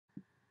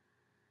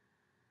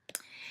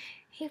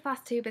Hey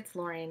Flosstube, it's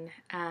Lauren,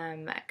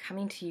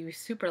 coming to you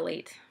super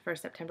late for a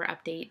September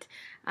update,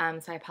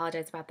 so I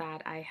apologize about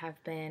that. I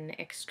have been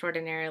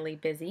extraordinarily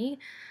busy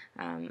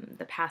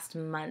the past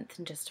month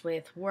just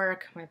with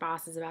work. My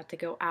boss is about to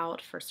go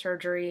out for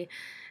surgery,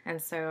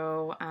 and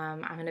so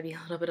I'm going to be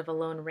a little bit of a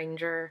lone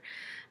ranger.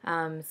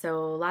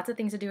 So lots of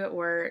things to do at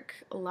work,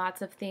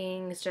 lots of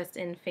things just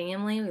in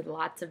family, with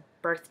lots of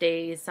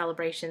birthdays,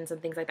 celebrations,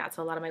 and things like that.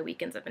 So a lot of my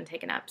weekends have been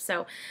taken up.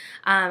 So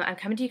I'm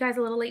coming to you guys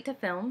a little late to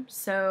film.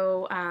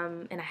 So,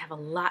 and I have a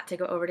lot to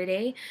go over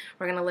today.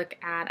 We're going to look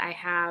at, I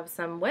have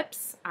some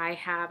whips. I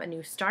have a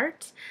new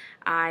start.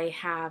 I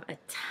have a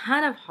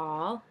ton of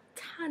haul,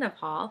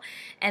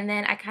 and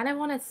then I kind of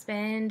want to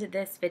spend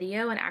this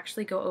video and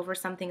actually go over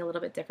something a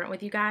little bit different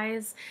with you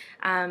guys.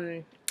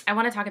 I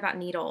want to talk about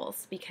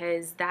needles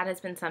because that has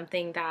been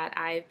something that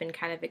I've been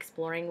kind of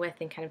exploring with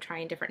and kind of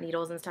trying different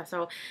needles and stuff.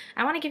 So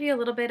I want to give you a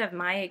little bit of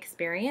my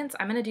experience.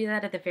 I'm going to do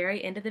that at the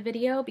very end of the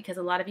video because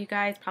a lot of you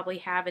guys probably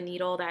have a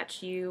needle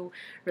that you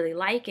really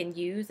like and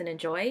use and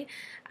enjoy.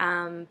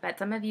 But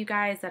some of you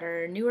guys that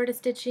are newer to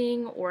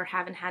stitching or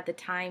haven't had the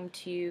time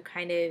to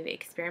kind of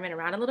experiment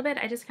around a little bit,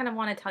 I just kind of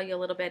want to tell you a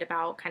little bit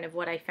about kind of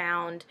what I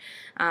found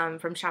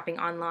from shopping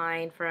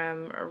online,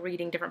 from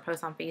reading different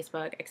posts on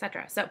Facebook,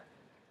 etc. So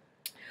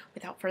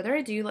without further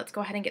ado, let's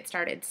go ahead and get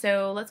started.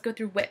 So let's go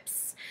through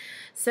whips.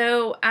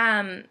 So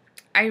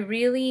I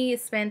really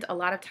spent a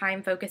lot of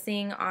time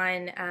focusing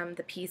on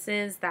the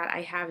pieces that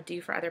I have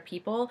due for other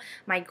people.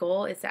 My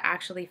goal is to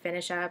actually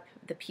finish up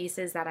the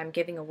pieces that I'm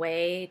giving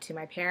away to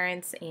my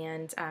parents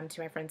and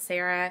to my friend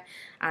Sarah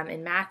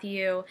and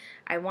Matthew.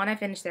 I want to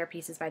finish their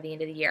pieces by the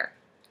end of the year,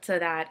 so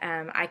that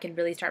I can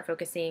really start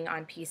focusing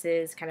on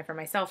pieces kind of for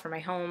myself, for my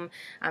home,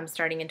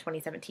 starting in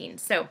 2017.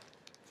 So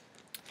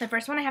the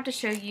first one I have to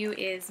show you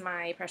is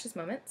my Precious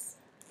Moments.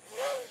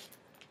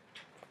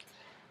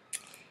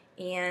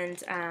 And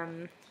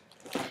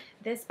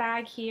this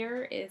bag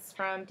here is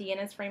from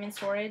Deanna's Frame and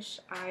Storage.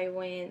 I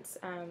went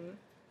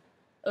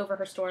over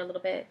her store a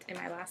little bit in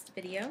my last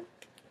video.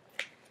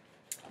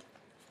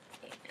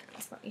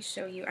 And let me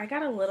show you. I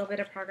got a little bit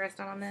of progress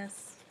done on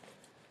this.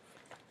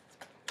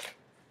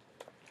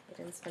 I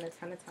didn't spend a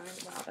ton of time.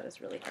 Wow, that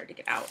is really hard to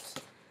get out.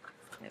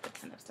 I have a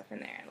ton of stuff in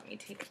there. Let me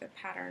take the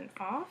pattern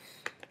off.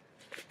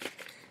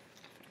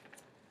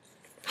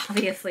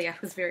 Obviously, I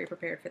was very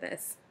prepared for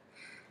this.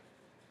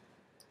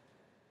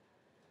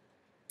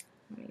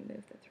 Let me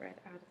move the thread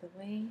out of the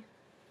way.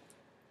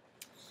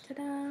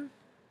 Ta-da!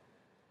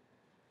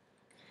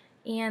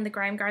 And the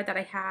grime guard that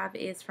I have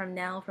is from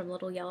Nell from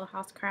Little Yellow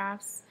House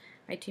Crafts.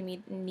 My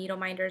two needle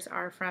minders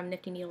are from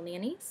Nifty Needle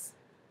Nannies.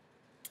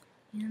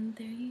 And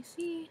there you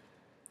see.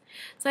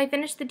 So I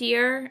finished the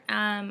deer.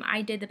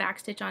 I did the back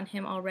stitch on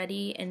him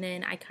already, and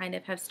then I kind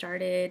of have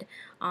started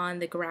on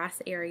the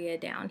grass area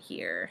down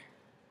here.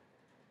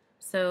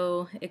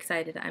 So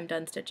excited. I'm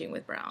done stitching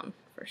with brown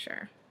for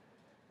sure.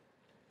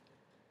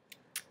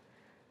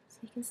 So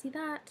you can see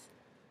that.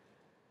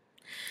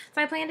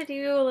 So I plan to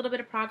do a little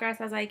bit of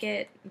progress as I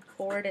get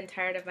bored and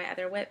tired of my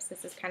other whips.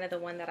 This is kind of the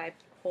one that I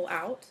pull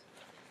out.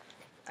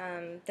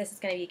 This is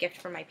going to be a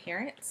gift from my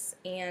parents,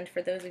 and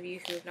for those of you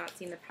who have not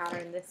seen the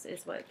pattern, this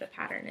is what the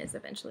pattern is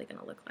eventually going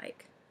to look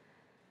like.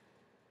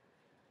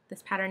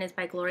 This pattern is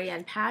by Gloria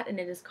and Pat, and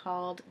it is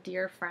called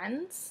Dear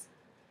Friends,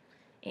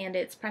 and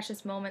it's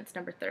Precious Moments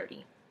number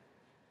 30.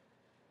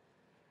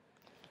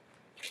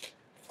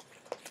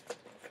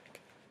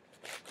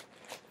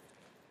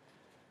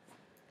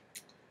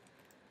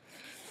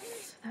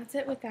 So that's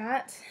it with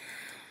that.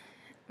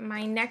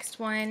 My next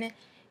one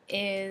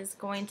is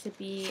going to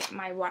be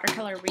my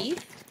Watercolor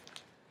Wreath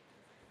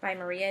by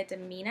Maria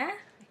Demina.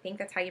 I think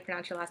that's how you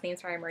pronounce your last name.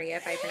 Sorry, Maria,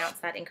 if I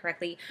pronounced that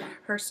incorrectly.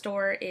 Her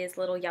store is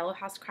Little Yellow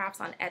House Crafts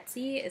on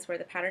Etsy, is where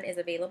the pattern is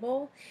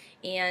available.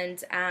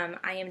 And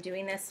I am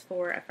doing this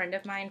for a friend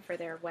of mine for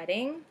their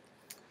wedding.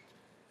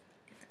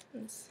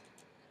 And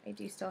I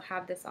do still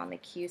have this on the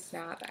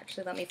Q-snap.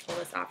 Actually, let me pull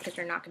this off because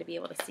you're not going to be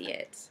able to see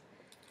it.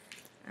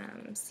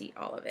 See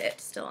all of it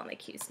still on the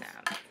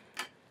Q-snap.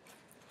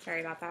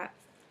 Sorry about that.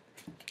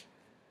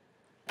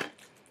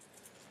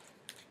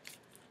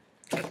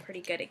 I'm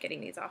pretty good at getting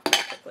these off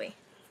pretty quickly.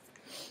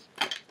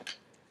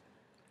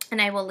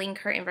 And I will link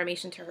her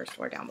information to her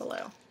store down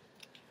below.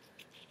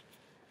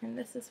 And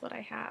this is what I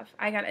have.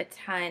 I got a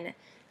ton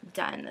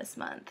done this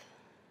month.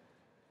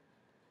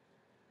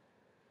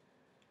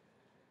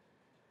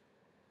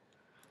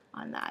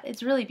 On that.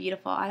 It's really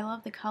beautiful. I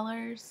love the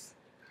colors.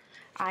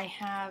 I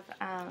have,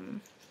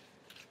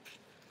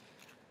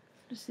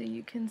 just so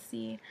you can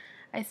see,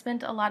 I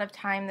spent a lot of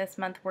time this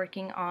month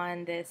working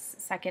on this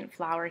second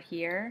flower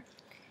here.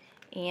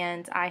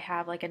 And I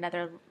have like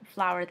another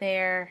flower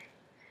there.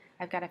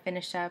 I've got to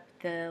finish up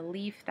the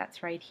leaf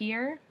that's right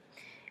here.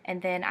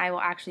 And then I will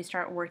actually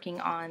start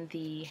working on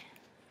the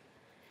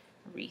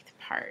wreath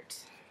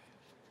part.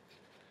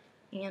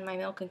 And my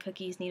Milk and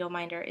Cookies needle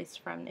minder is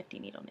from Nifty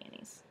Needle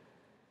Nannies.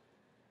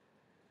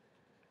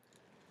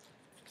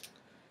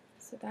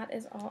 So that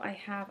is all I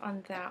have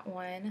on that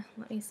one.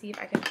 Let me see if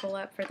I can pull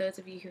up, for those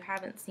of you who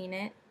haven't seen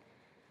it,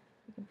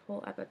 You can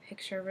pull up a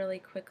picture really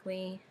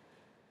quickly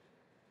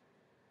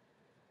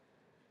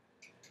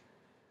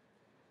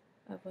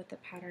of what the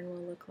pattern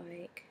will look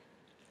like.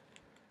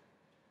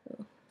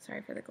 Ooh,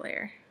 sorry for the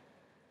glare.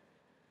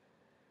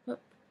 Whoop.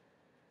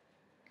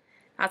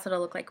 That's what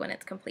it'll look like when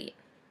it's complete.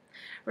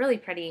 Really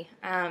pretty.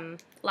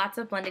 Lots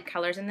of blended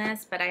colors in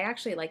this, but I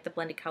actually like the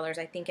blended colors.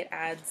 I think it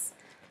adds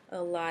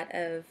a lot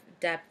of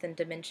depth and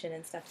dimension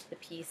and stuff to the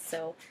piece,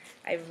 so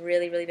I've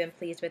really been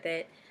pleased with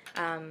it.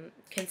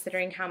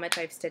 Considering how much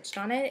I've stitched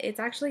on it, it's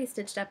actually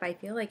stitched up, I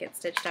feel like it's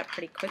stitched up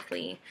pretty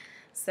quickly,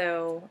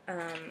 so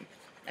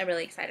I'm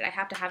really excited. I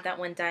have to have that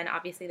one done.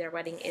 Obviously their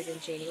wedding is in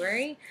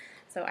January,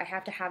 so I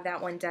have to have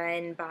that one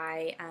done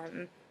by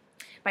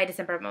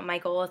December, but my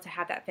goal is to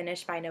have that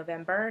finished by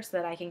November so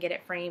that I can get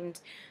it framed,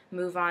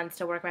 move on,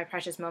 still work my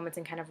precious moments,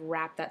 and kind of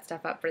wrap that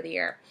stuff up for the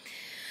year.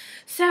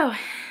 So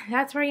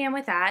that's where I am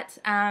with that.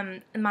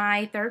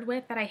 My third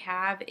whip that I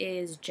have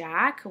is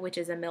Jack, which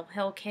is a Mill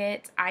Hill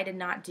kit. I did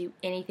not do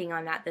anything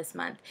on that this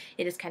month.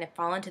 It has kind of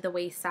fallen to the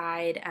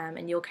wayside,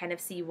 and you'll kind of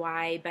see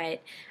why,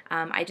 but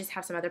I just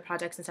have some other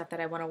projects and stuff that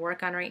I want to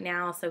work on right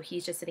now, so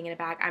he's just sitting in a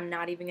bag. I'm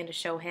not even going to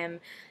show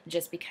him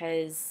just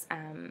because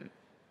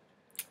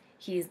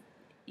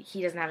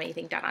he doesn't have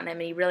anything done on him,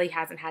 and he really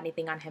hasn't had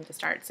anything on him to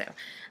start, so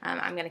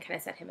I'm going to kind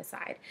of set him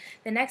aside.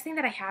 The next thing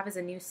that I have is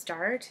a new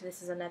start.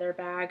 This is another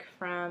bag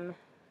from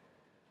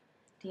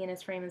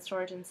Deanna's Frame and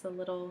Storage, and it's the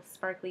little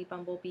sparkly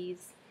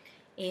bumblebees,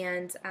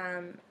 and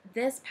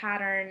this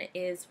pattern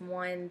is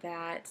one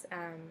that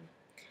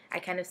I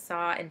kind of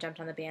saw and jumped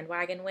on the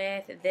bandwagon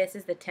with. This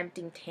is the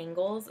Tempting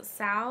Tangles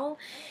Sal,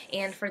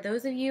 and for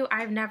those of you who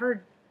have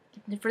never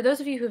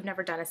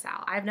done a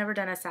sal, I've never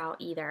done a sal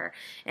either,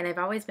 and I've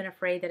always been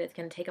afraid that it's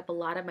going to take up a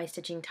lot of my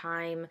stitching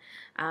time,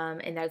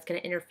 and that it's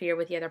going to interfere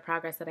with the other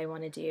progress that I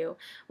want to do.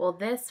 Well,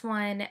 this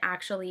one,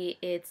 actually,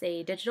 it's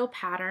a digital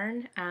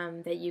pattern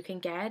that you can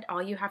get. All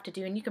you have to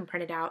do, and you can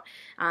print it out,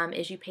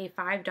 is you pay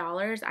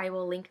 $5. I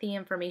will link the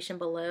information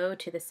below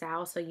to the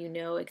sal so you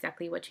know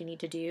exactly what you need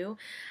to do.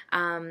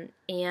 That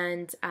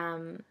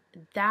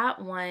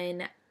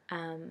one,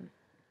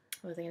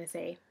 what was I going to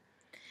say?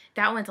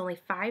 That one's only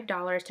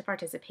 $5 to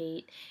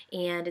participate,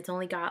 and it's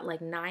only got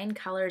like 9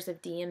 colors of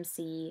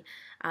DMC.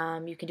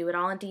 You can do it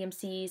all in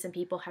DMC. Some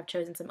people have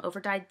chosen some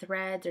overdyed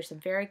threads or some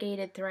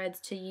variegated threads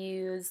to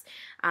use,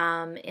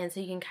 and so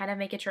you can kind of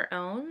make it your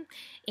own.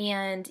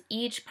 And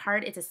each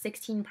part, it's a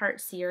 16-part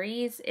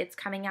series. It's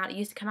coming out, it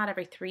used to come out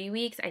every 3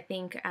 weeks. I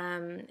think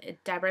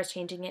Deborah's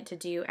changing it to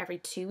do every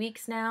 2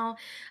 weeks now,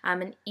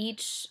 and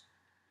each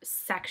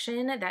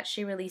section that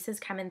she releases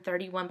come in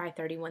 31 by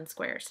 31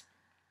 squares.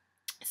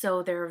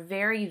 So they're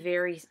very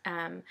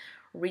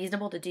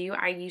reasonable to do.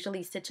 I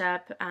usually stitch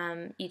up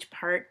each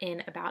part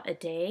in about a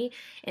day,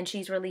 and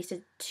she's released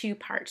 2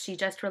 parts. She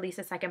just released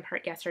the second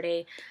part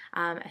yesterday.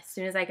 As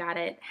soon as I got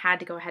it,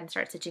 had to go ahead and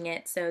start stitching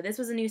it. So this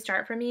was a new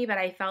start for me, but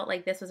I felt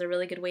like this was a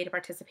really good way to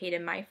participate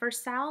in my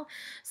first sal.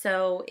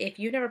 So if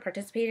you've never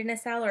participated in a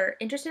sal or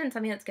interested in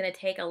something that's going to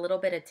take a little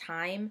bit of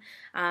time,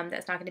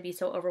 that's not going to be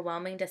so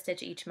overwhelming to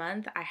stitch each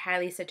month, I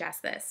highly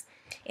suggest this.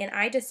 And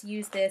I just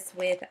use this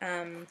with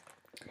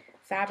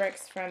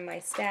fabrics from my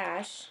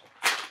stash.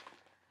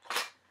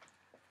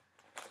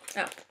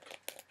 Oh,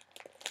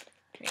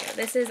 here we go.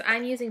 This is,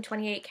 I'm using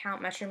 28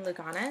 count mushroom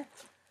Lugana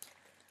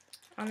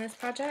on this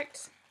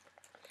project,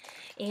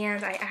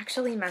 and I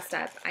actually messed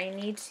up. I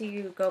need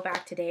to go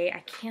back today.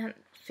 I can't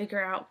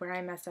figure out where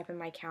I messed up in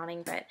my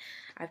counting, but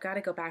I've got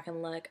to go back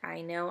and look.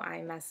 I know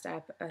I messed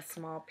up a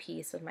small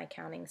piece with my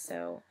counting,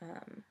 so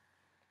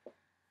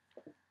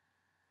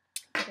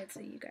get it so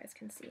you guys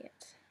can see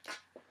it.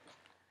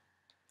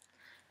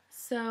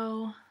 So,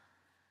 oh,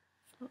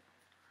 where's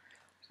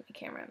my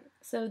camera?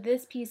 So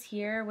this piece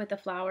here with the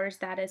flowers,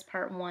 that is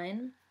part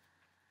 1.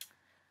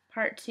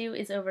 Part 2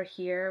 is over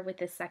here with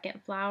the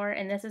second flower,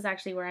 and this is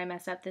actually where I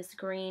messed up this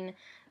green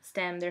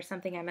stem. There's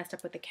something I messed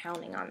up with the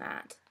counting on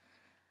that.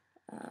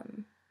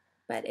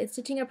 But it's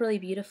stitching up really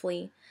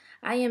beautifully.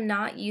 I am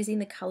not using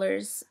the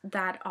colors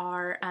that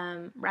are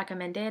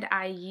recommended.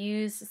 I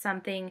use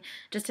something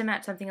just to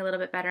match something a little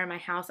bit better in my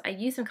house. I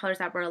used some colors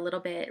that were a little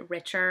bit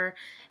richer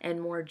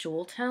and more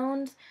jewel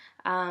toned,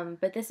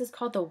 but this is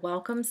called the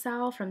Welcome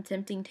Sal from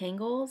Tempting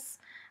Tangles.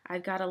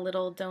 I've got a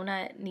little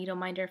donut needle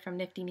minder from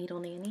Nifty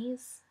Needle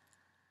Nannies.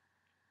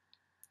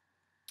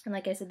 And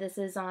like I said, this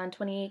is on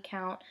 28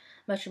 count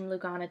mushroom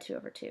Lugana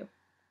 2/2.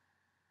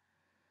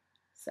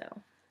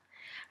 So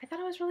I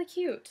thought it was really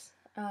cute.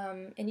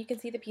 And you can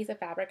see the piece of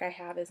fabric I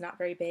have is not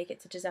very big. It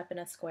stitches up in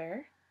a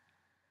square.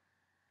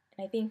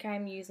 And I think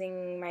I'm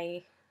using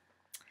my,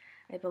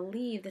 I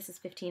believe this is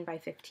 15 by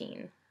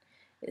 15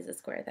 is the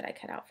square that I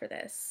cut out for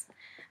this.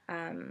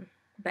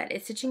 But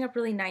it's stitching up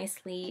really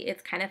nicely.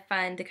 It's kind of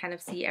fun to kind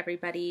of see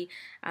everybody,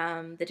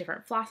 the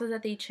different flosses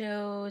that they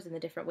chose and the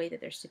different way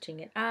that they're stitching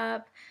it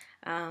up.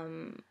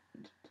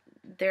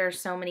 There are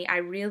so many. I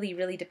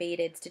really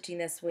debated stitching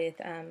this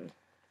with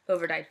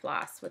overdyed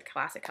floss with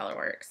Classic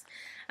Colorworks.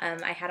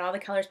 I had all the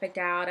colors picked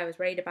out. I was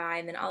ready to buy,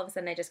 and then all of a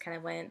sudden I just kind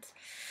of went,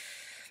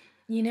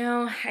 You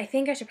know, I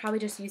think I should probably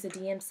just use a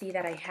DMC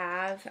that I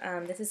have.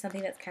 This is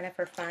something that's kind of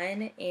for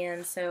fun,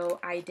 and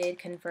so I did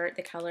convert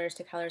the colors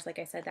to colors, like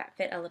I said, that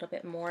fit a little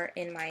bit more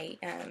in my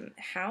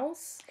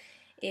house.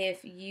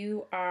 If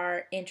you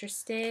are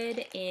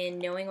interested in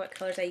knowing what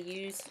colors I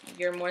use,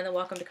 you're more than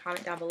welcome to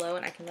comment down below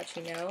and I can let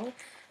you know.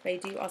 But I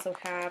do also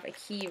have a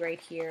key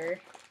right here,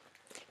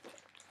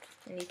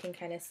 and you can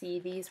kind of see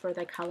these were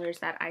the colors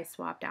that I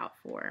swapped out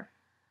for.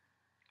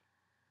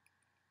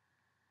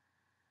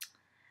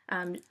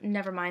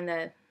 Never mind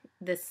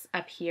this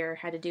up here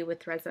had to do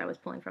with threads that I was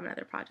pulling from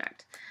another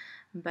project.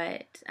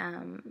 But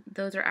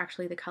those are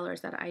actually the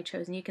colors that I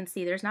chose. And you can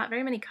see there's not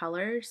very many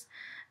colors.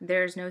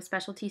 There's no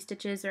specialty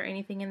stitches or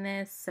anything in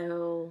this.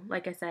 So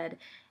like I said,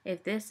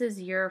 if this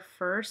is your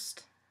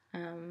first,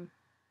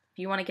 if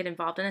you want to get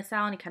involved in a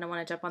style and you kind of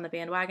want to jump on the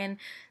bandwagon,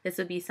 this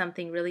would be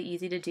something really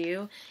easy to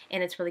do,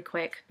 and it's really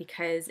quick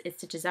because it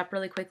stitches up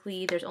really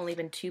quickly. There's only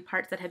been 2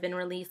 parts that have been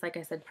released. Like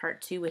I said,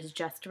 part 2 was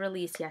just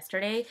released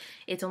yesterday.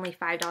 It's only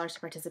 $5 to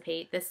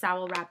participate. This style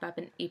will wrap up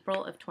in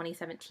April of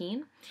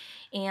 2017.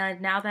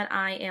 And now that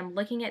I am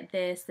looking at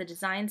this, the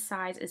design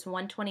size is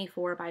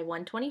 124 by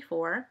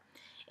 124.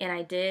 And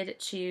I did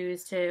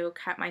choose to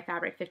cut my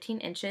fabric 15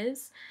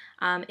 inches.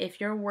 If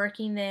you're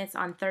working this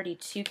on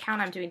 32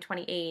 count, I'm doing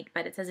 28,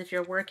 but it says if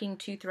you're working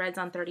 2 threads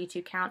on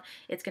 32 count,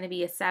 it's going to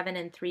be a 7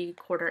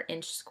 3/4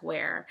 inch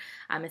square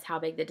is how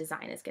big the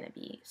design is going to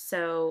be.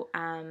 So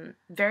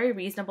very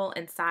reasonable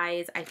in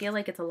size. I feel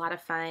like it's a lot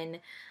of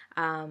fun.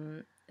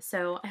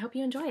 So I hope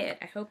you enjoy it.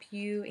 I hope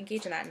you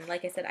engage in that. And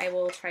like I said, I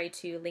will try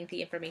to link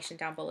the information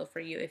down below for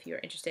you if you're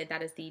interested.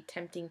 That is the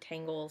Tempting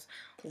Tangles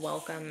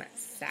Welcome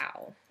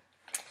Sal.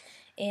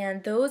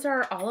 And those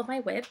are all of my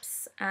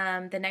whips.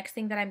 The next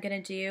thing that I'm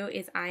going to do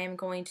is I am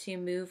going to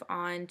move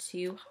on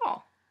to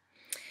haul.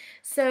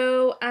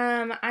 So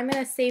I'm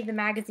going to save the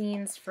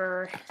magazines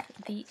for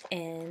the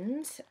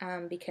end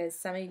because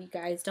some of you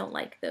guys don't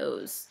like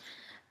those.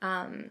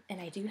 And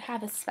I do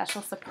have a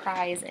special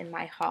surprise in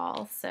my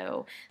haul,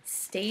 so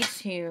stay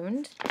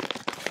tuned.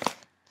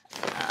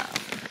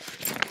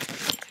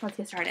 Let's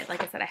get started.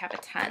 Like I said, I have a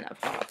ton of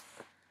haul.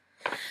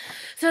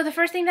 So the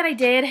first thing that I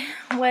did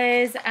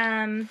was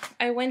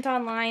I went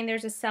online.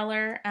 There's a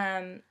seller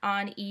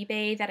on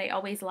eBay that I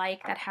always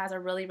like that has a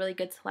really, really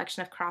good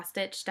selection of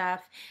cross-stitch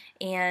stuff.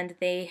 And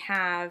they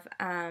have,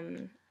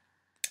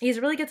 he has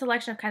a really good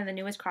selection of kind of the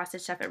newest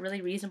cross-stitch stuff at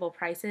really reasonable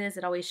prices.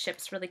 It always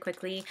ships really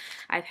quickly.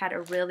 I've had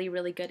a really,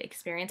 really good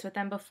experience with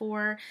them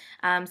before.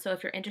 So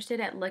if you're interested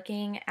at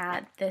looking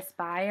at this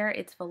buyer,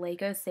 it's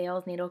Vallejo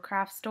Sales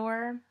Needlecraft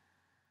Store.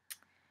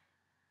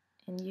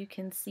 And you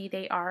can see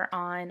they are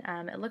on,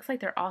 it looks like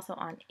they're also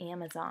on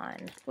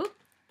Amazon. Whoop.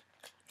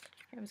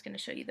 I was going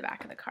to show you the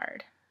back of the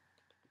card.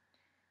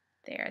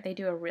 There, they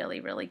do a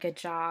really, really good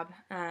job.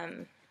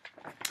 And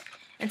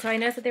so I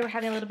noticed that they were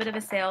having a little bit of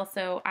a sale,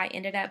 so I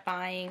ended up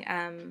buying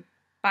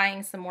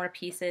some more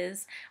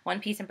pieces, one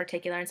piece in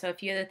particular, and so a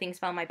few other things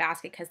fell in my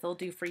basket because they'll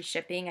do free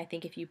shipping, I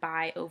think, if you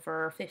buy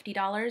over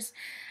 $50,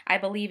 I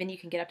believe, and you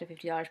can get up to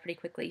 $50 pretty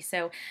quickly.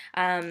 So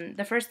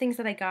the first things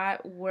that I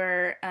got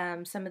were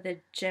some of the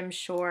Jim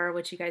Shore,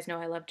 which you guys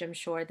know I love Jim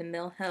Shore, the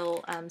Mill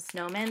Hill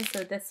Snowmen.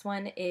 So this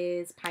one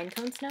is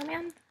Pinecone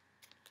Snowman.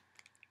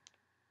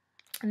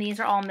 And these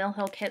are all Mill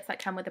Hill kits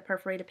that come with the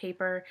perforated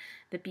paper,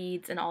 the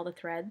beads, and all the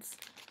threads.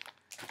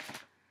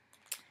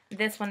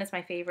 This one is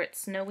my favorite,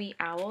 Snowy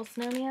Owl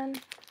Snowman.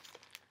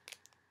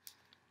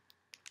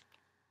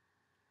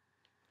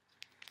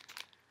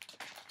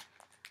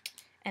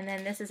 And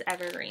then this is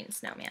Evergreen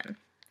Snowman.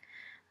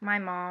 My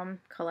mom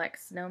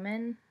collects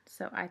snowmen,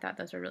 so I thought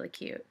those were really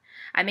cute.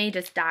 I may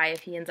just die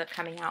if he ends up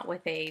coming out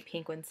with a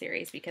penguin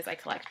series because I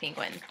collect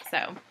penguin.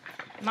 So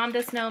mom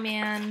does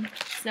snowmen,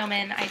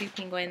 I do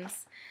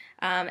penguins.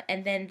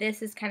 And then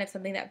this is kind of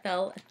something that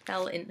fell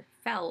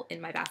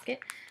in my basket.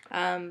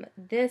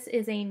 This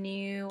is a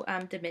new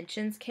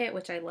Dimensions kit,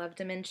 which I love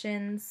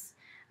Dimensions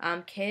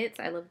kits.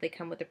 I love they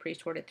come with the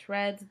pre-sorted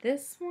threads.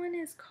 This one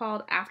is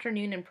called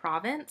Afternoon in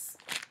Provence.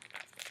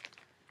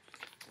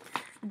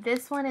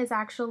 This one is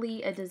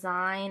actually a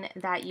design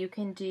that you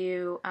can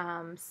do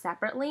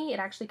separately. It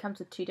actually comes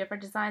with 2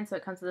 different designs. So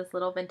it comes with this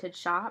little vintage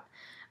shop,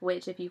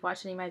 which if you've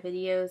watched any of my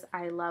videos,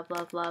 I love,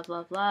 love, love,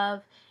 love,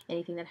 love.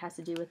 Anything that has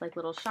to do with like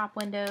little shop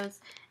windows.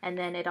 And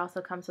then it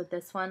also comes with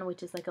this one,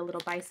 which is like a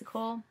little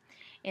bicycle.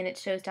 And it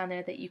shows down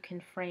there that you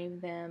can frame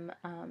them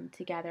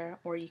together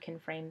or you can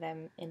frame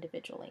them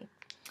individually.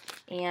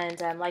 And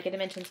like a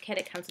Dimensions kit,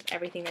 it comes with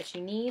everything that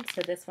you need.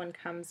 So this one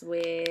comes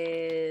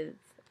with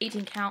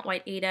 18 count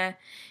white Aida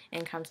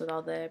and comes with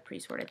all the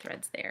pre-sorted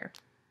threads there.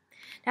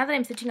 Now that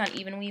I'm stitching on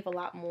even weave a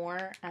lot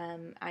more,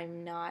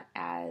 I'm not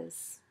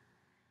as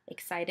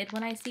excited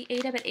when I see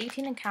Aida, but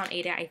 18 and count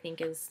Aida I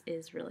think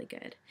is really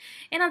good.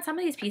 And on some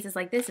of these pieces,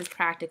 like this is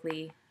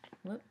practically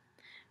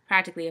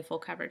a full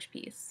coverage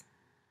piece.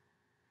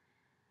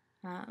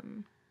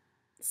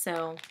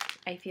 So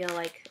I feel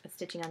like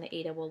stitching on the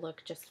Aida will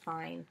look just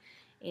fine.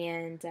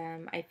 And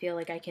I feel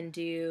like I can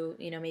do,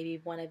 you know, maybe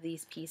one of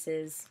these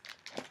pieces,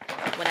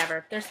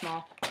 whatever, they're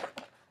small.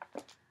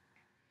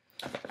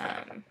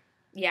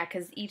 Yeah,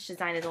 because each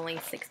design is only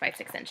 6 by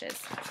 6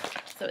 inches,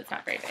 so it's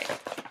not very big.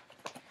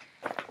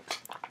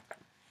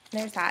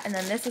 There's that, and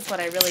then this is what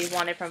I really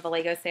wanted from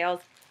Vallejo sales.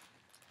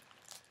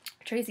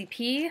 Tracy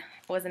P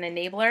was an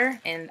enabler,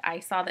 and I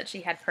saw that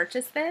she had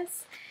purchased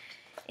this,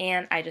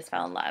 and I just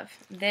fell in love.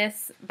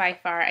 This, by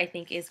far, I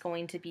think is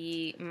going to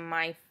be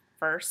my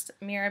first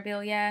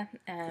Mirabilia.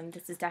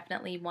 This is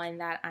definitely one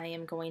that I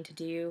am going to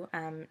do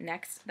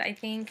next, I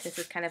think. This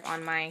is kind of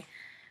on my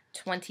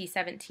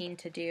 2017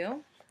 to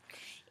do.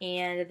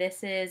 And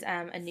this is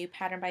a new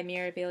pattern by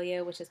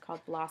Mirabilia, which is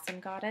called Blossom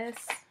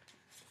Goddess.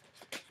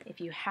 If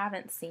you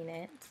haven't seen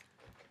it,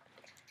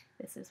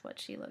 this is what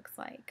she looks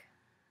like.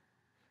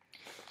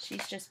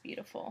 She's just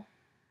beautiful.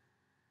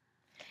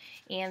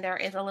 And there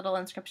is a little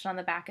inscription on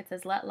the back. It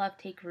says, "Let love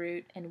take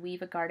root and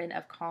weave a garden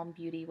of calm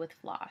beauty with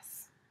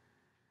floss."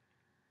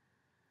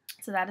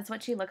 So that is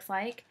what she looks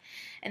like.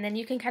 And then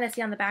you can kind of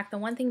see on the back, the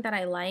one thing that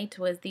I liked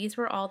was these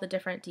were all the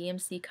different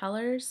DMC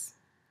colors.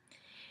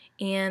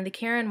 And the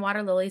Karen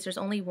water lilies, there's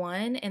only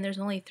one, and there's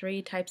only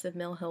 3 types of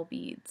Mill Hill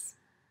beads.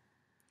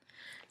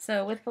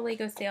 So with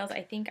Vallejo sales,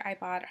 I think I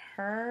bought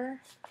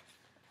her.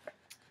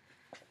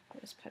 I'll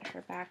just put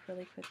her back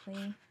really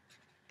quickly.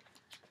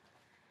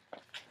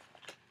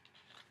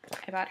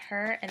 I bought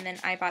her, and then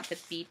I bought the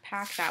bead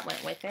pack that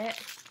went with it.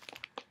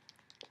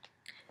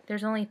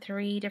 There's only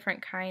 3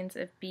 different kinds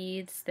of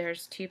beads.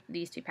 There's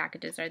these 2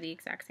 packages are the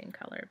exact same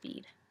color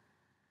bead.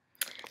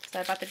 So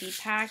I bought the bead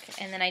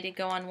pack, and then I did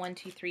go on 1,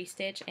 2, 3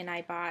 stitch, and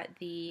I bought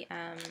the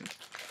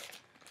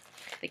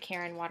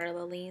Karen water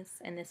lilies,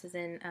 and this is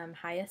in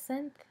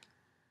hyacinth,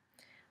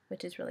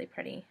 which is really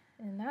pretty.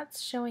 And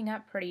that's showing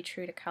up pretty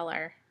true to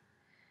color.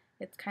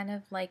 It's kind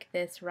of like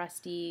this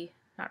rusty,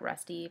 not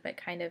rusty, but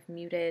kind of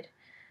muted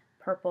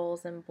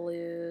purples and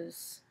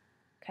blues,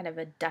 kind of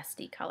a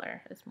dusty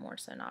color. It's more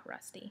so not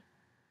rusty.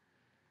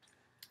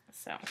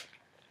 So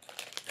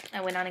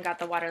I went on and got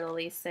the water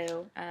lilies,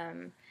 so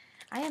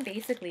I am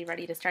basically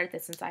ready to start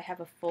this since I have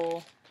a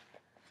full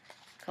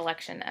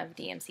collection of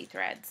DMC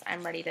threads.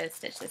 I'm ready to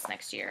stitch this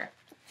next year.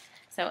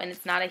 So, and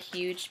it's not a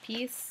huge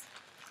piece.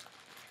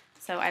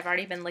 So I've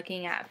already been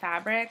looking at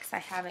fabrics. I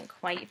haven't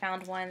quite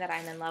found one that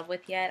I'm in love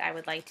with yet. I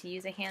would like to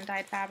use a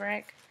hand-dyed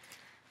fabric.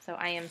 So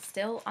I am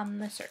still on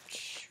the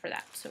search for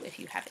that. So if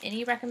you have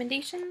any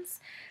recommendations,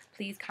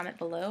 please comment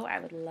below. I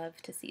would love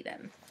to see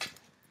them.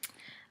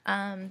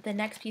 The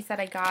next piece that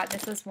I got,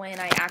 this was when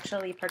I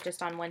actually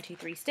purchased on 1, 2,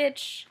 3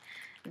 stitch.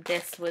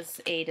 This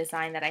was a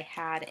design that I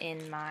had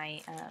in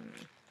my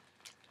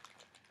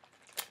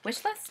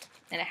wish list,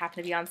 and it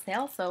happened to be on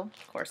sale, so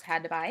of course I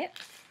had to buy it.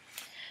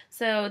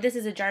 So this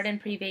is a Jardin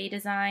Privé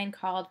design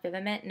called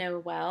Vivament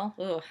Noel.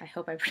 Oh, I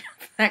hope I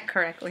pronounced that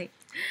correctly,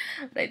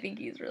 but I think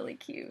he's really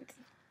cute.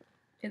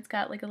 It's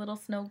got like a little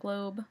snow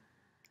globe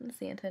and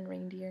Santa and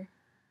reindeer.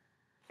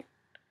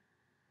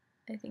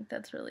 I think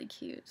that's really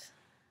cute.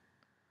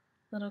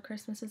 Little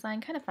Christmas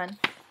design, kind of fun.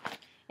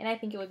 And I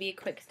think it would be a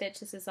quick stitch.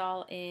 This is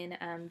all in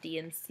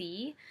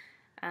DNC.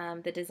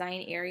 The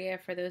design area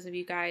for those of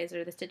you guys,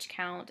 or the stitch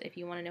count, if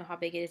you want to know how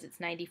big it is, it's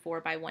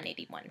 94 by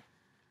 181.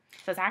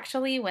 So it's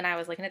actually, when I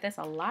was looking at this,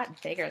 a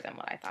lot bigger than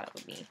what I thought it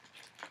would be.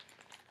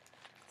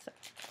 So,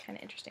 kind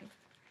of interesting.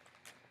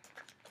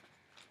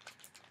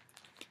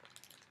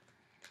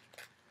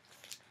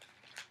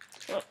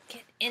 Oh,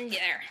 get in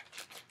there.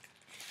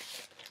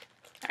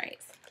 Alright.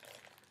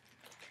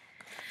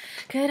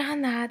 Good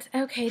on that.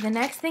 Okay, the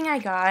next thing I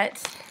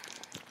got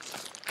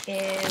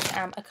is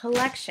a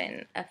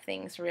collection of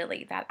things,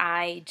 really, that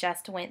I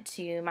just went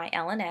to my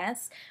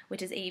LNS,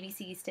 which is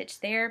ABC Stitch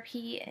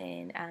Therapy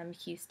in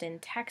Houston,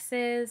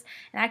 Texas.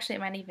 And actually, it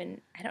might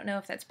even, I don't know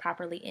if that's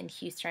properly in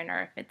Houston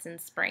or if it's in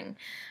Spring,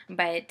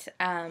 but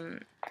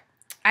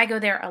I go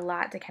there a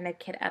lot to kind of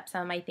kit up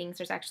some of my things.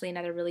 There's actually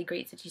another really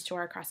great stitchy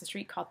store across the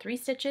street called 3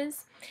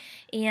 Stitches.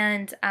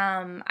 And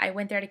I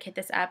went there to kit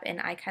this up,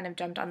 and I kind of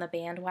jumped on the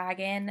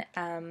bandwagon.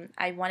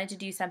 I wanted to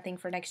do something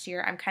for next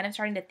year. I'm kind of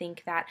starting to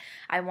think that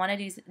I want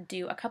to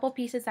do a couple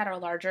pieces that are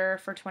larger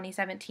for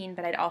 2017,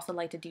 but I'd also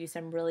like to do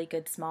some really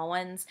good small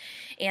ones.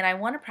 And I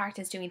want to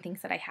practice doing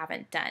things that I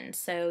haven't done.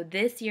 So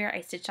this year I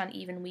stitched on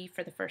even weave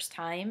for the first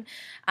time.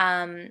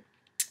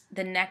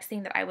 The next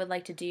thing that I would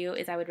like to do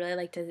is I would really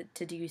like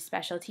to do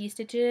specialty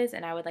stitches,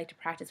 and I would like to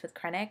practice with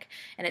Krennic,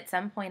 and at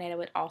some point I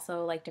would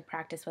also like to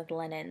practice with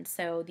linen.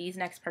 So these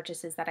next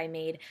purchases that I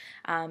made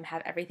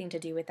have everything to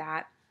do with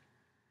that.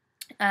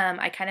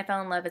 I kind of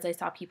fell in love as I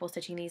saw people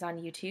stitching these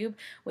on YouTube,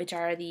 which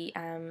are the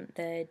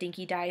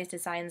Dinky Dyes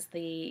designs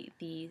the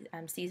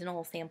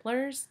seasonal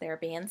samplers. They're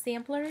band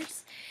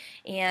samplers,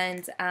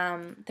 and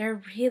they're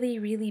really,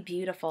 really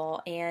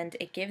beautiful, and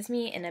it gives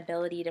me an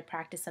ability to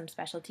practice some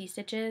specialty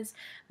stitches,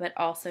 but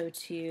also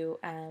to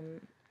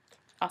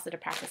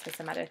practice with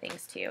some other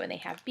things too. And they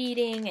have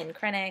beading and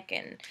Krennic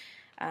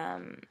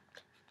and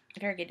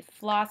variegated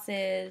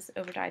flosses,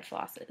 over-dyed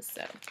flosses.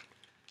 So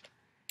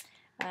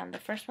the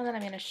first one that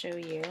I'm going to show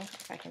you,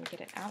 if I can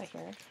get it out of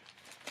here,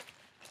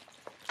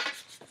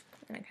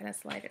 and I kind of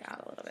slide it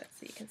out a little bit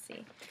so you can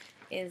see,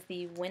 is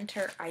the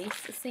Winter Ice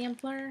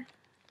Sampler.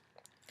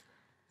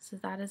 So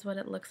that is what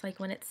it looks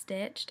like when it's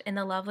stitched. And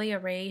the Lovely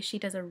Array, she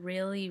does a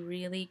really,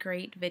 really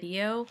great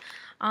video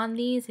on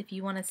these. If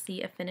you want to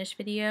see a finished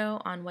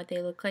video on what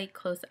they look like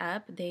close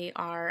up, they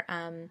are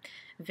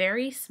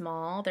very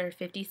small. They're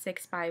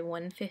 56 by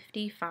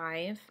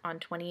 155 on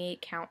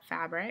 28 count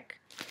fabric.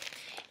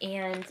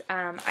 And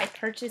I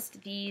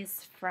purchased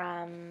these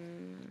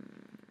from,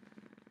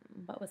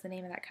 what was the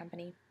name of that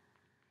company?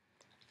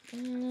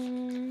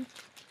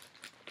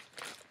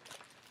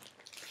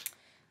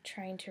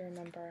 Trying to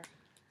remember.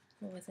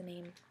 What was the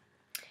name?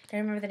 I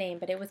don't remember the name,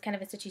 but it was kind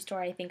of a stitchy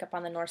store, I think, up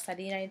on the north side of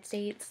the United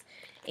States.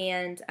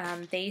 And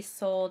they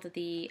sold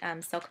the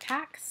silk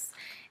packs.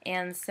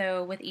 And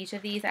so with each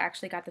of these, I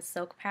actually got the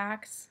silk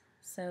packs.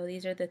 So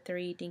these are the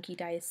 3 Dinky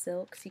Dyes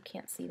silks. You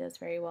can't see those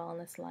very well in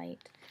this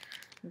light.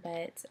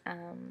 But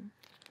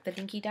the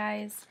Dinky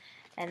Dyes.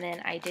 And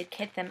then I did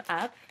kit them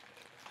up.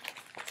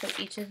 So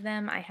each of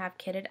them I have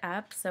kitted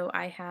up. So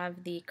I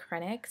have the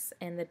Krennics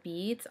and the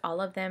beads. All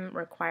of them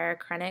require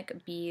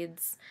Krennic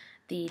beads,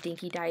 the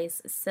Dinky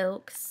Dyes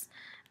silks,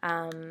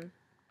 and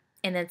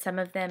then some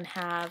of them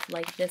have,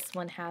 like this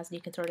one has,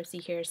 you can sort of see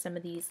here, some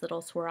of these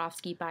little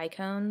Swarovski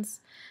bicones.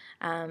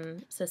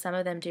 So some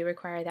of them do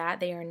require that.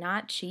 They are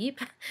not cheap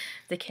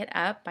to kit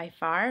up by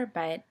far,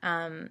 but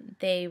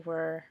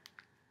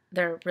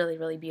they're really,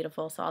 really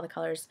beautiful, so all the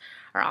colors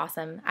are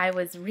awesome. I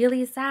was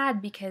really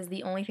sad because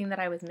the only thing that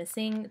I was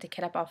missing to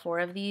kit up all 4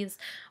 of these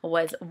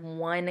was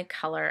one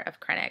color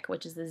of Krennic,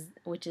 which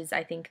is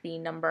I think the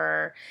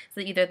number, so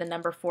either the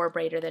number 4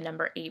 braid or the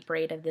number 8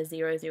 braid of the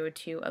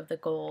 002 of the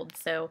gold.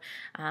 So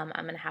I'm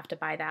going to have to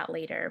buy that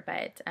later,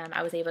 but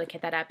I was able to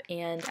kit that up,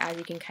 and as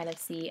you can kind of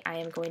see, I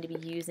am going to be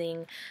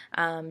using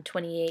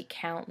 28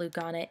 count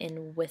Lugana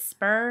in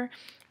Whisper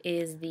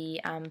is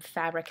the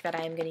fabric that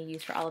I am going to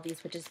use for all of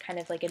these, which is kind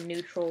of like a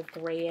neutral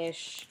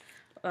grayish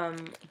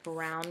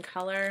brown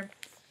color.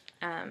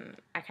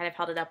 I kind of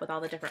held it up with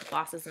all the different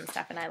glosses and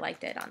stuff, and I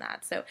liked it on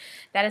that. So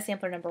that is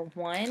sampler number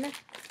 1.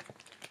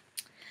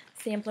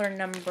 Sampler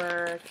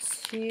number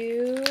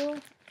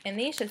 2, and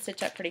these should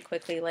stitch up pretty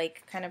quickly,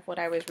 like kind of what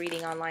I was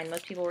reading online.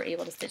 Most people were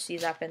able to stitch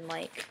these up in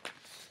like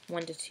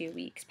 1 to 2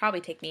 weeks.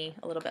 Probably take me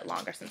a little bit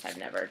longer since I've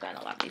never done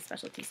a lot of these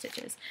specialty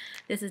stitches.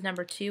 This is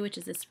number 2, which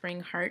is the Spring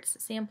Hearts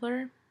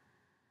sampler.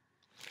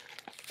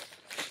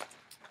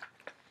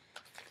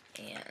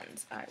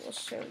 And I will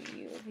show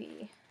you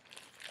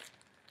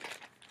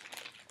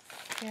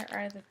here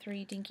are the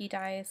 3 Dinky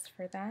Dyes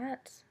for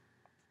that.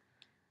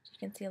 You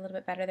can see a little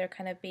bit better. They're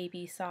kind of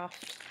baby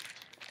soft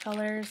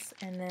colors.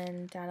 And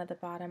then down at the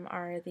bottom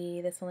are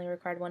this only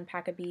required 1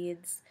 pack of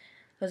beads.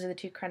 Those are the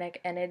 2 Krennic,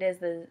 and it is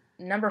the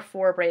number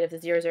 4 braid of the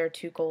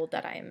 002 gold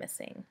that I am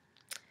missing.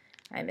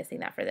 I'm missing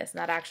that for this, and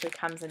that actually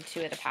comes in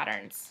 2 of the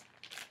patterns.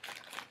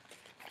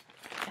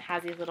 It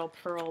has these little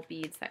pearl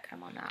beads that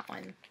come on that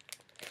one.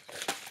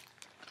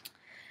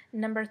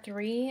 Number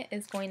 3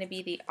 is going to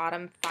be the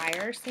Autumn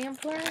Fire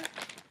sampler.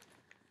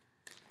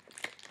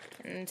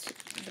 And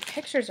the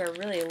pictures are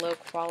really low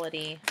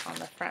quality on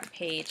the front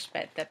page,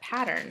 but the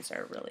patterns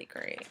are really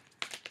great.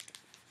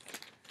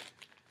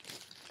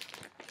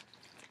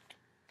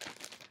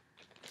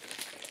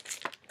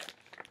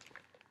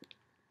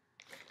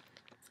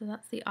 So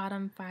that's the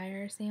Autumn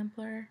Fire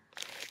sampler.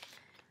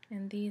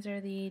 And these are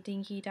the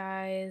Dinky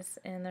Dyes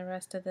and the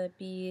rest of the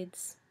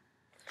beads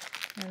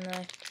and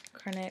the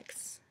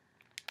Krennics.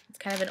 It's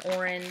kind of an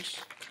orange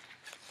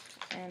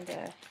and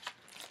a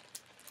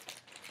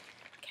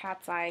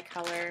cat's eye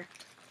color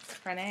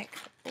Krennic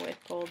with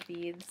gold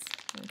beads.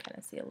 You can kind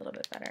of see a little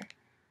bit better.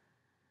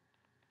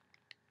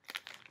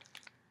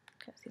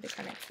 Kind of see the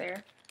Krennics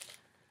there.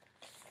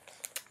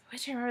 I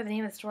wish I remember the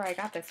name of the store I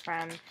got this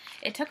from.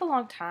 It took a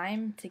long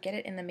time to get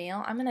it in the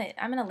mail. I'm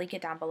gonna link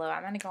it down below.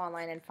 I'm gonna go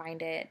online and find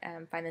it,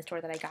 find the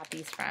store that I got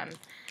these from,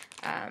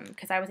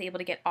 because I was able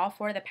to get all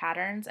 4 of the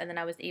patterns, and then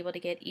I was able to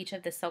get each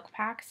of the silk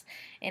packs.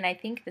 And I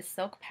think the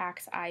silk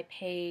packs I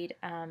paid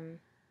 $9,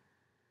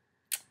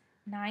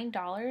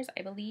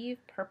 I believe,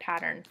 per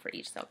pattern for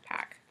each silk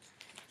pack,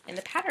 and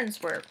the patterns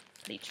were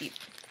pretty cheap.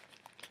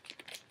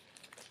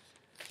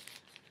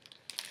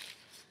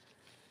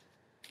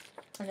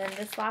 And then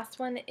this last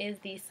one is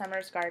the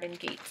Summer's Garden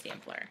Gate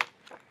sampler,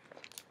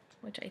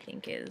 which I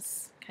think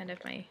is kind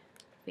of my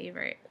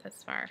favorite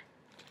thus far.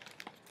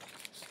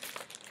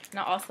 And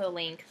I'll also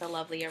link the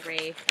Lovely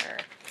Array for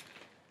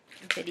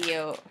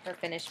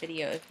finished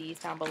video of these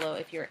down below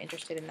if you're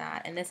interested in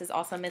that. And this is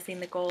also missing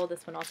the gold.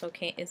 This one also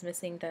is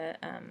missing the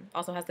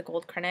also has the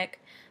gold Krennic,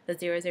 the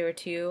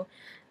 002,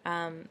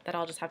 that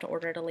I'll just have to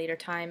order at a later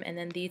time. And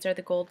then these are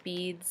the gold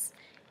beads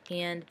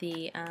and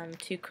the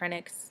 2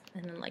 Krennics.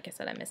 And then, like I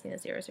said, I'm missing the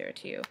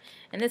 002.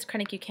 And this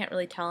Krennic, you can't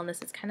really tell in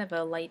this. It's kind of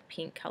a light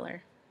pink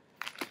color.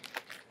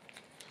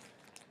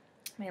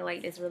 My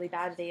light is really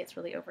bad today. It's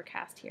really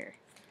overcast here.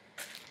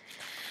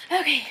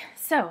 Okay,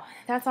 so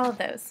that's all of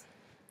those.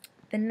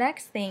 The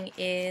next thing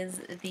is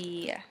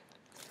the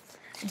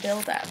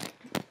build-up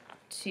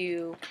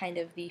to kind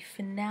of the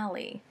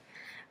finale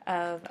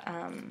of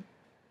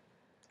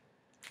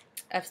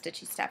of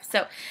stitchy stuff.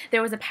 So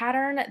there was a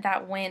pattern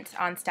that went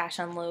on Stash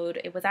Unload.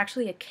 It was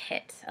actually a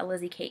kit, a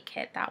Lizzie Kate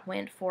kit that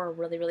went for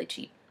really, really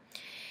cheap.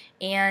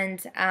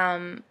 And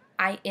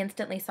I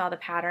instantly saw the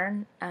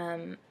pattern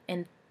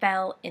and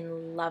fell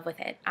in love with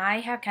it. I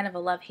have kind of a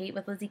love-hate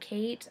with Lizzie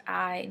Kate.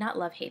 Not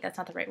love-hate, that's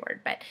not the right word,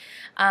 but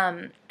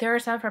there are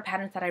some of her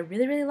patterns that I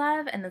really, really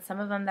love, and then some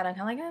of them that I'm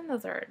kind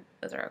of like,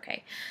 those are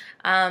okay.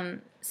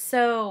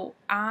 So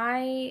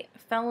I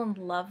fell in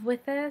love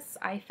with this.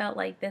 I felt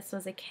like this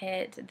was a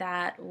kit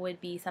that would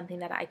be something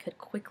that I could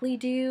quickly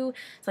do,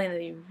 something that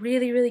would be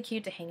really, really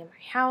cute to hang in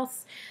my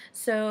house.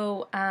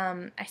 So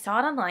I saw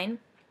it online.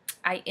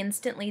 I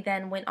instantly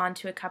then went on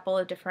to a couple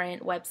of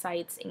different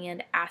websites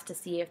and asked to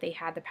see if they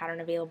had the pattern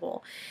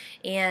available,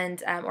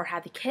 and or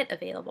had the kit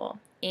available.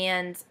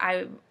 And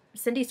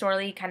Cindy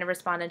Sorley kind of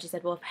responded. She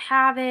said, well, if I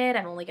have it,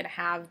 I'm only going to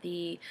have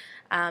the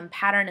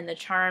pattern and the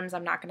charms.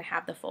 I'm not going to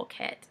have the full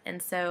kit.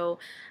 And so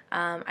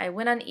I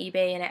went on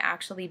eBay and I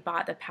actually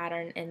bought the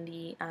pattern and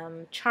the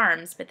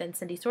charms, but then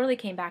Cindy Sorley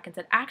came back and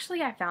said,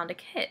 actually, I found a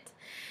kit.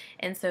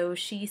 And so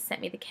she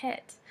sent me the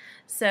kit.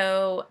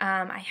 So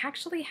I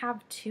actually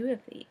have 2 of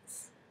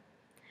these.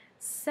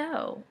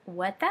 So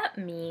what that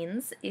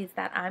means is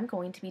that I'm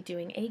going to be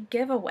doing a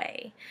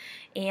giveaway.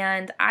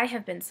 And I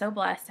have been so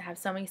blessed to have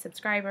so many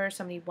subscribers,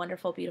 so many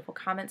wonderful, beautiful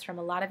comments from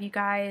a lot of you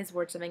guys,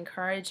 words of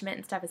encouragement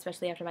and stuff,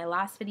 especially after my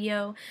last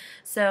video.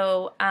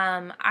 So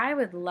I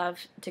would love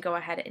to go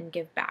ahead and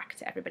give back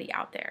to everybody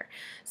out there.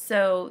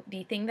 So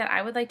the thing that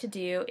I would like to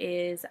do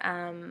is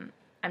I'm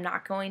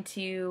not going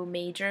to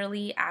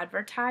majorly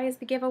advertise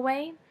the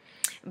giveaway.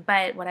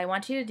 But what I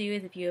want you to do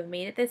is, if you have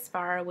made it this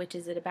far, which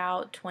is at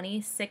about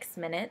 26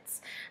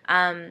 minutes,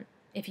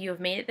 if you have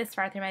made it this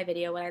far through my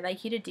video, what I'd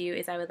like you to do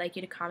is I would like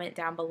you to comment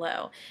down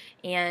below.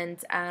 And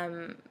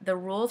the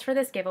rules for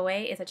this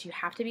giveaway is that you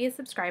have to be a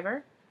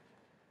subscriber.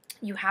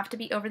 You have to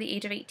be over the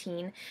age of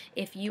 18.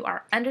 If you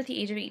are under the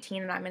age of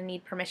 18, then I'm going to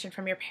need permission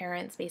from your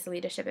parents,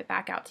 basically, to ship it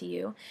back out to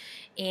you.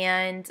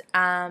 And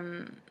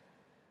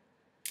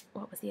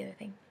what was the other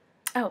thing?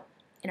 Oh,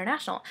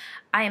 international.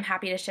 I am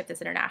happy to ship this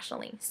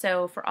internationally.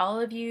 So for all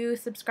of you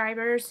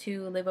subscribers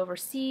who live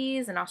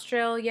overseas in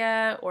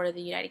Australia or the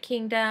United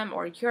Kingdom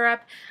or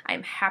Europe, I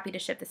am happy to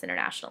ship this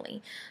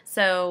internationally.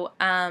 So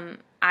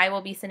I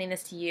will be sending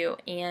this to you,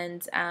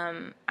 and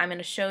I'm going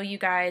to show you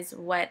guys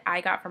what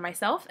I got for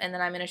myself, and then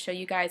I'm going to show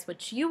you guys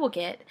what you will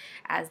get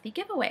as the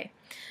giveaway.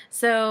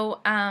 So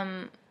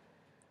and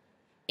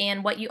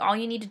all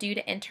you need to do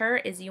to enter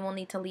is you will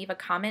need to leave a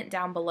comment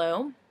down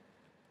below.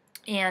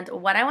 And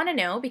what I want to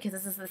know, because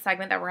this is the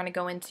segment that we're going to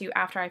go into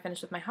after I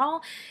finish with my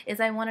haul, is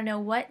I want to know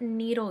what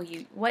needles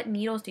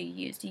do you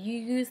use? Do you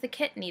use the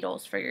kit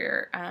needles for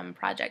your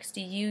projects?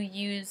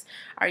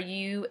 Are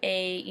you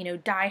a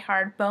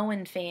die-hard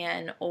Bowen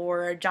fan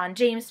or John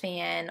James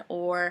fan,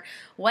 or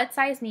what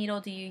size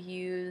needle do you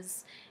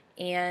use?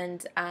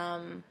 And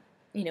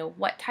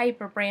what type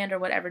or brand or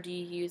whatever do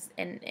you use,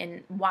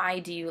 and why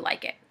do you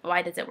like it?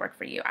 Why does it work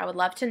for you? I would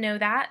love to know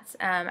that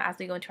as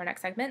we go into our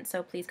next segment,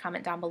 so please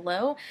comment down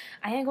below.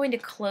 I am going to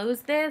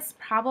close this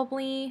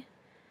probably,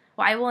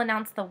 well, I will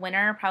announce the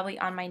winner probably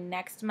on my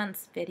next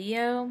month's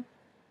video.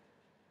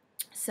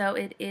 So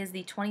it is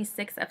the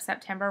 26th of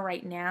September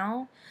right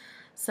now.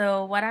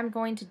 So what I'm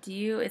going to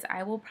do is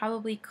I will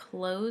probably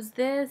close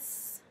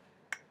this.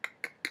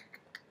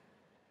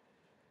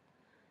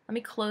 Let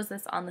me close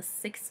this on the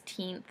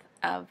 16th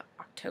of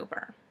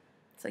October.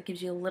 So it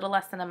gives you a little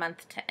less than a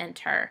month to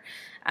enter.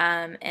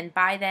 And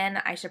by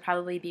then, I should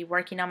probably be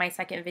working on my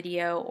second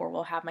video, or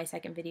will have my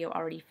second video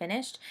already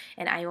finished,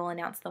 and I will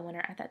announce the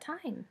winner at that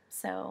time.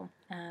 So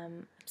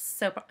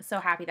so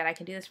happy that I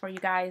can do this for you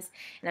guys,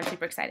 and I'm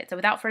super excited. So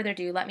without further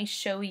ado, let me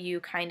show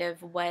you kind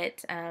of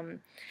what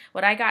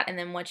I got, and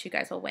then what you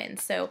guys will win.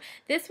 So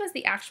this was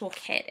the actual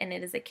kit, and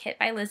it is a kit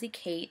by Lizzie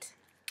Kate,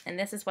 and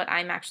this is what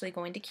I'm actually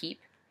going to keep.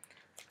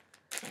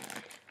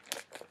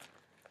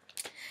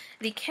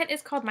 The kit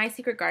is called My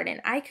Secret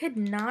Garden. I could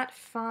not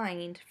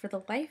find, for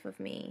the life of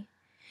me,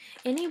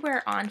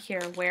 anywhere on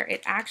here where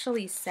it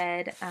actually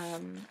said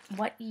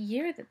what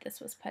year that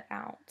this was put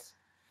out.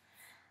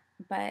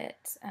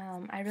 But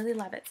I really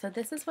love it. So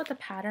this is what the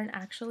pattern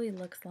actually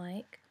looks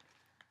like,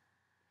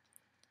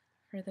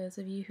 for those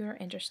of you who are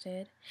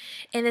interested.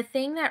 And the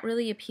thing that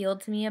really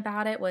appealed to me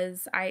about it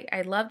was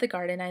I love the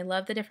garden. I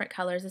love the different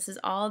colors. This is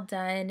all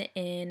done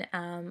in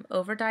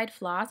over-dyed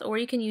floss, or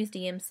you can use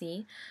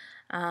DMC.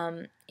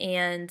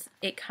 And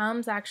it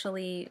comes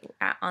actually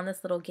on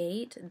this little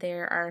gate.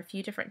 There are a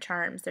few different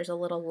charms. There's a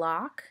little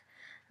lock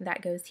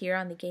that goes here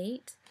on the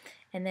gate,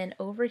 and then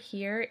over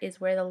here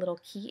is where the little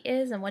key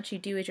is, and what you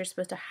do is you're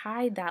supposed to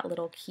hide that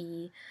little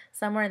key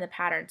somewhere in the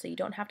pattern, so you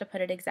don't have to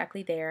put it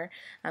exactly there,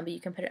 but you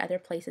can put it other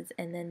places.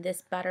 And then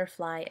this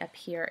butterfly up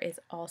here is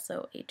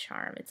also a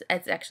charm. It's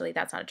actually,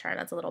 that's not a charm,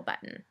 that's a little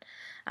button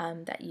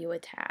that you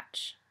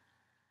attach.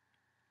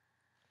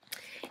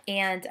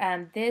 And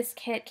this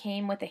kit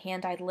came with the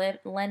hand-dyed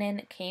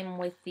linen, came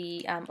with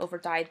the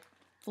over-dyed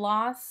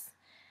floss,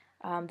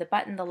 the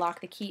button, the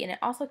lock, the key, and it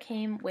also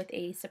came with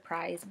a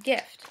surprise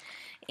gift.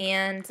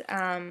 And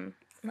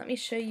let me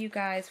show you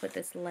guys what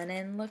this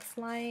linen looks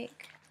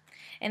like.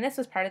 And this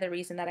was part of the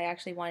reason that I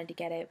actually wanted to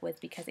get it, was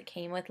because it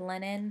came with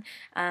linen.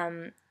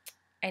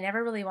 I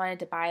never really wanted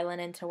to buy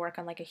linen to work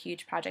on like a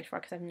huge project for,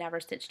 because I've never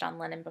stitched on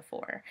linen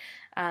before.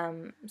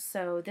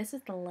 So this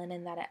is the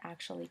linen that it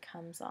actually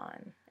comes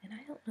on. And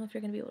I don't know if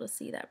you're going to be able to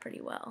see that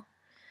pretty well.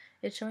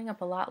 It's showing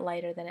up a lot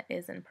lighter than it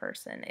is in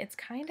person. It's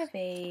kind of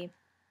a,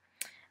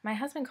 my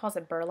husband calls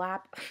it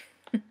burlap.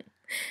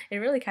 It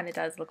really kind of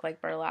does look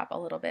like burlap a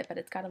little bit, but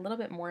it's got a little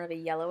bit more of a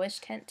yellowish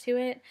tint to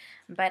it.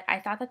 But I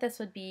thought that this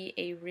would be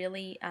a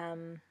really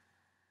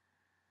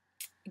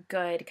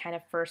good kind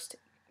of first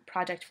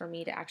project for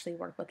me to actually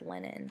work with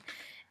linen.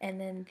 And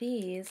then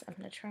these, I'm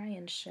going to try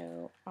and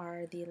show,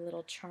 are the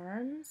little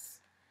charms.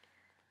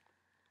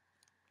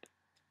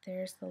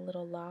 There's the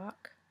little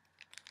lock.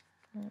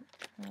 Try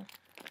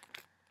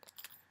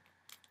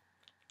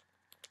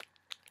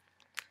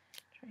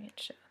and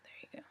show, there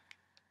you go.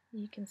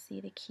 You can see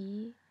the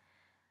key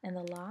and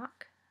the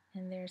lock,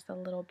 and there's the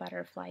little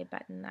butterfly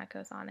button that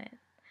goes on it.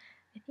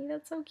 I think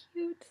that's so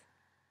cute.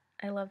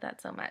 I love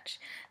that so much.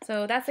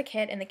 So that's the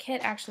kit, and the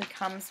kit actually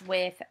comes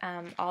with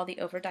all the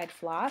over-dyed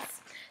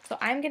floss. So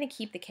I'm going to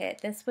keep the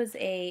kit. This was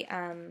a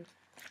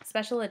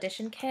special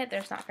edition kit.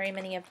 There's not very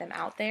many of them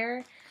out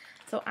there.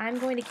 So I'm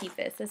going to keep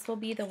this. This will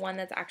be the one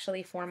that's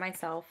actually for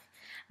myself.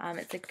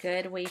 It's a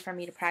good way for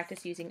me to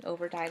practice using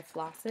over-dyed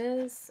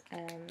flosses.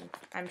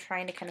 I'm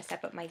trying to kind of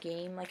step up my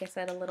game, like I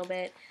said, a little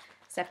bit.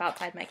 Step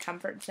outside my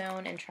comfort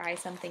zone and try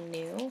something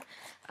new.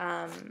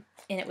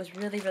 And it was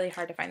really, really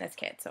hard to find this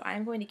kit. So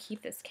I'm going to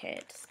keep this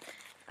kit.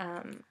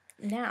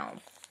 Now,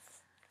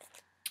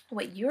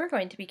 what you're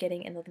going to be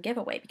getting in the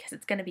giveaway, because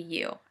it's going to be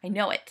you, I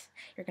know it,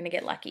 you're going to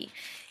get lucky,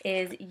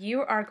 is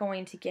you are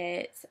going to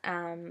get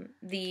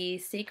the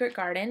Secret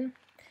Garden.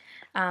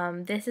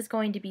 This is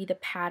going to be the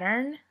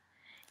pattern,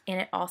 and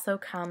it also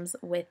comes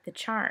with the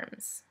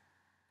charms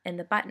and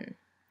the button.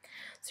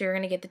 So you're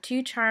going to get the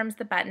 2 charms,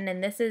 the button,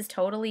 and this is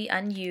totally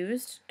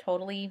unused,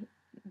 totally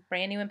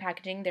brand new in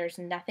packaging. There's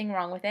nothing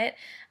wrong with it.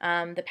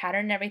 The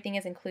pattern and everything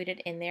is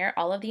included in there.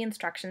 All of the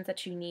instructions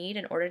that you need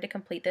in order to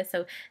complete this.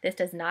 So this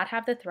does not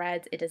have the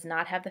threads, it does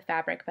not have the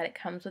fabric, but it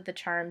comes with the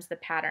charms, the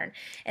pattern.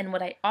 And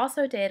what I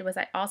also did was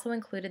I also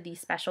included the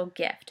special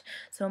gift.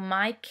 So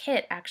my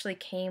kit actually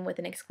came with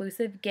an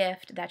exclusive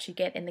gift that you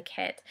get in the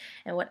kit.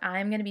 And what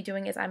I'm going to be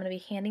doing is I'm going to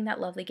be handing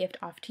that lovely gift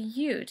off to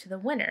you, to the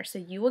winner. So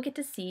you will get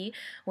to see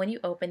when you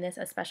open this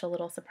a special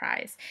little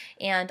surprise.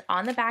 And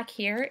on the back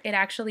here, it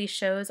actually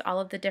shows all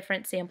of the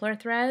different sampler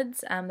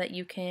threads that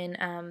you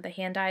can, the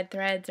hand-dyed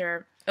threads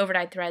or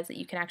over-dyed threads that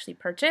you can actually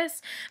purchase,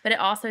 but it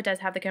also does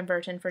have the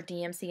conversion for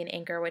DMC and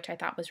Anchor, which I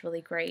thought was really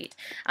great.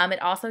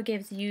 It also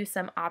gives you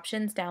some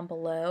options down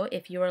below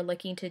if you are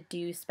looking to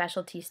do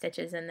specialty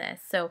stitches in this.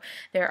 So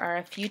there are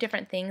a few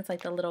different things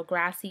like the little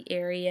grassy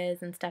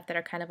areas and stuff that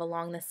are kind of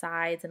along the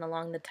sides and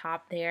along the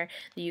top there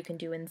that you can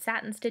do in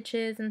satin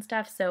stitches and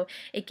stuff. So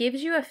it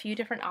gives you a few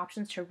different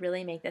options to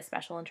really make this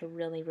special and to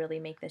really, really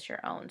make this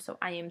your own. So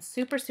I am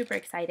super, super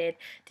excited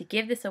to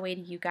give this away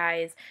to you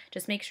guys.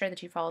 Just make sure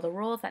that you follow the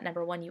rules. That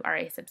number 1, you are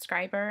a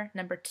subscriber.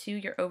 Number 2,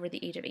 you're over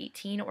the age of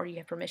 18 or you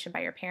have permission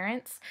by your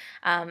parents.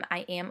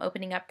 I am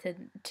opening up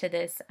to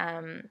this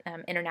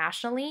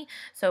internationally,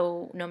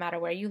 so no matter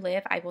where you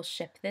live, I will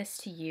ship this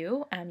to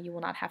you. You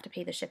will not have to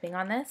pay the shipping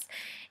on this.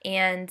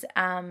 And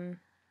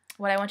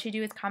what I want you to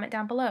do is comment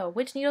down below.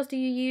 Which needles do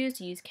you use?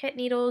 Do you use kit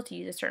needles? Do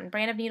you use a certain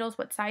brand of needles?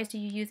 What size do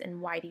you use?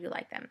 And why do you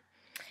like them?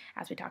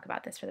 As we talk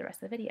about this for the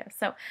rest of the video.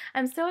 So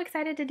I'm so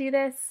excited to do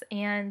this,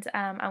 and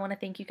I want to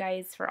thank you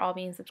guys for all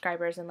being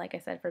subscribers, and like I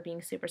said, for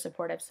being super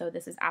supportive. So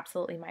this is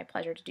absolutely my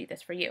pleasure to do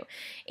this for you.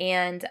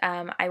 And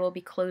I will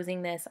be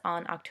closing this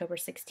on October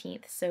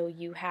 16th, so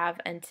you have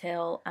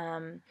until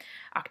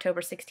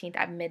October 16th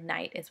at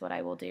midnight is what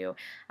I will do.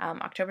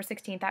 October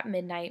 16th at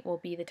midnight will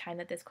be the time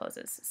that this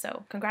closes.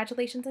 So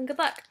congratulations and good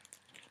luck.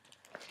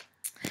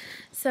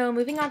 So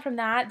moving on from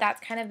that, that's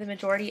kind of the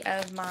majority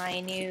of my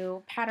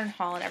new pattern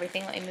haul and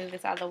everything. Let me move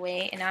this out of the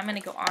way, and now I'm going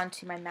to go on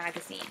to my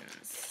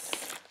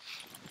magazines.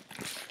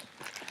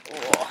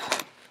 Oh,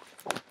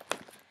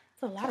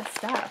 it's a lot of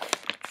stuff.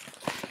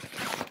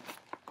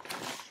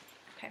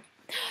 Okay.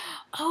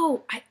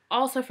 Oh, I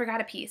also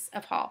forgot a piece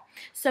of haul.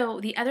 So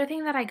the other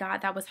thing that I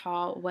got that was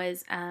haul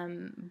was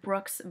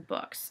Brooks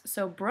Books.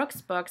 So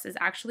Brooks Books is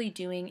actually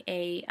doing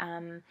a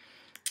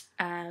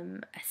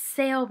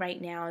sale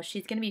right now.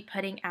 She's going to be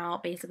putting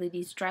out basically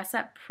these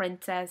dress-up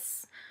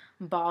princess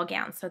ball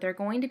gowns. So they're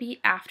going to be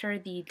after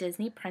the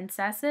Disney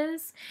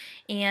princesses,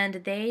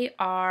 and they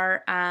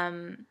are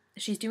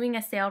she's doing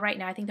a sale right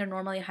now. I think they're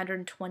normally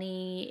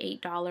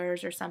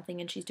 $128 or something,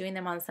 and she's doing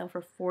them on sale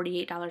for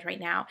 $48 right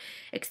now.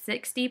 It's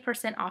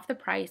 60% off the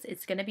price.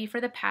 It's going to be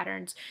for the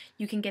patterns.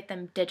 You can get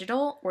them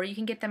digital or you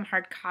can get them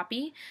hard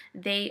copy.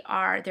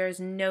 There's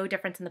no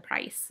difference in the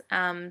price.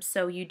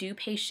 So you do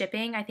pay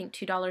shipping, I think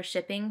 $2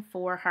 shipping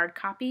for hard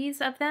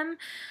copies of them.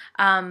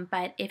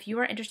 But if you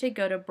are interested,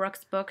 go to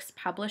Brooks Books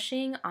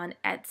Publishing on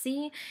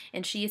Etsy,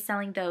 and she is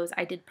selling those.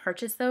 I did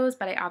purchase those,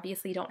 but I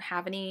obviously don't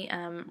have any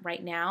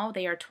right now.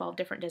 They are 12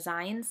 different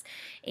designs,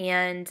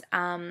 and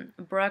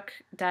Brooke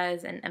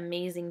does an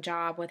amazing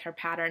job with her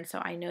patterns, so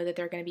I know that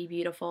they're going to be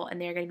beautiful,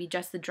 and they're going to be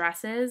just the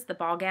dresses, the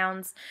ball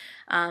gowns,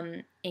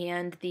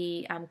 and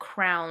the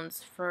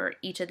crowns for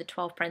each of the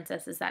 12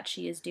 princesses that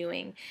she is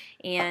doing,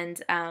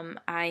 and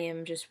I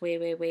am just way,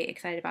 way, way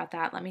excited about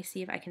that. Let me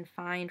see if I can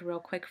find real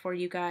quick for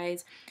you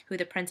guys who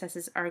the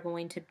princesses are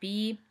going to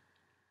be.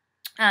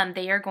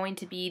 They are going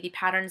to be, the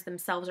patterns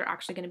themselves are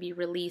actually going to be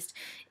released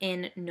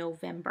in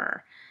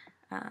November.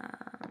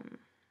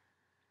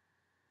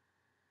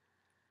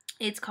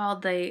 It's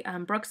called the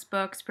Brooks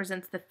Books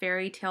presents the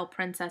Fairy Tale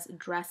Princess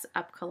Dress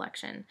Up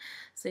Collection.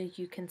 So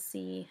you can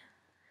see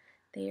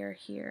they are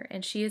here.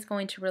 And she is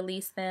going to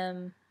release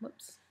them,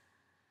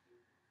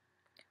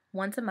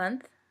 once a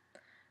month.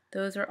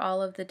 Those are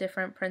all of the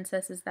different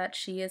princesses that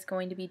she is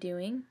going to be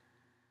doing.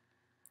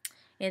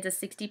 And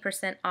it's a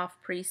 60% off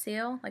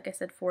pre-sale, like I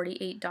said,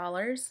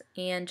 $48.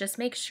 And just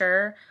make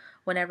sure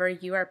whenever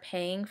you are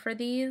paying for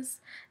these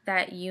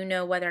that you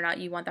know whether or not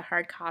you want the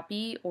hard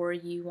copy or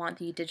you want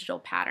the digital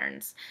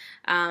patterns.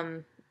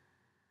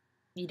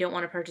 You don't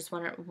want to purchase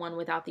one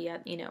without the,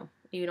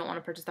 you don't want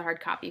to purchase the hard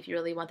copy if you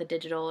really want the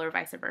digital or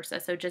vice versa.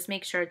 So just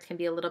make sure. It can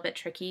be a little bit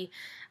tricky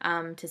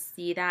to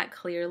see that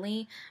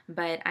clearly,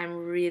 but I'm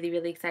really,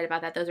 really excited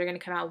about that. Those are going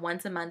to come out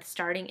once a month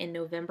starting in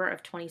November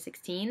of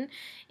 2016,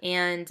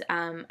 and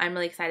I'm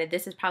really excited.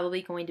 This is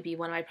probably going to be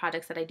one of my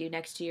projects that I do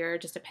next year.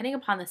 Just depending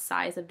upon the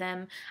size of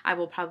them, I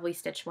will probably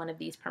stitch one of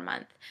these per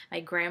month. My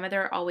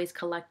grandmother always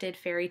collected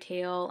fairy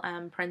tale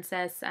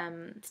princess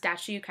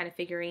statue kind of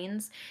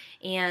figurines,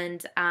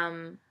 and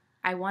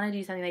I want to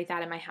do something like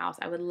that in my house.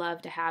 I would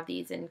love to have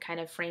these and kind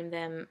of frame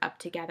them up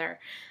together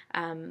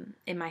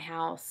in my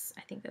house.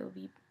 I think that would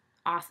be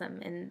awesome.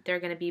 And they're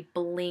going to be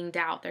blinged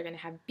out. They're going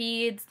to have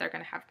beads. They're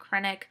going to have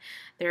krennic.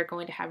 They're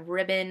going to have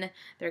ribbon.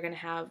 They're going to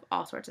have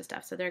all sorts of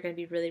stuff. So they're going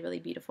to be really, really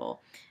beautiful.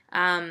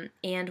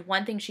 And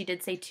one thing she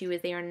did say too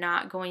is they are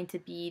not going to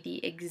be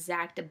the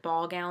exact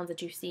ball gowns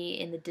that you see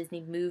in the Disney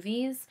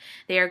movies.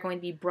 They are going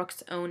to be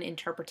Brooke's own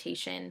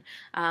interpretation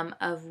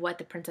of what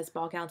the princess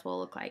ball gowns will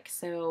look like.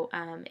 So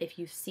if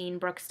you've seen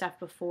Brooke's stuff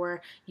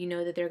before, you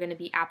know that they're going to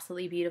be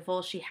absolutely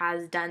beautiful. She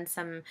has done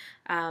some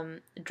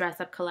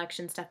dress up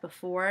collection stuff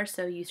before,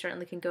 so you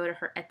certainly can go to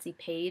her Etsy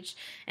page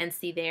and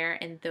see there,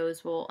 and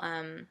those will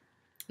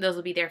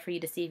be there for you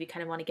to see if you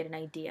kind of want to get an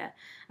idea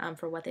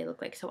for what they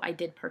look like. So I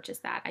did purchase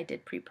that. I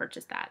did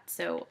pre-purchase that.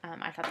 So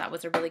I thought that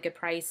was a really good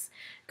price.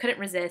 Couldn't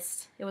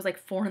resist. It was like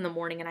 4 in the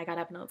morning and I got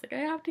up and I was like, I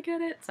have to get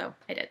it. So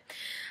I did.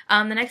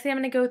 The next thing I'm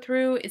going to go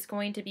through is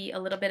going to be a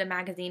little bit of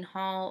magazine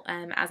haul,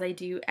 as I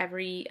do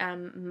every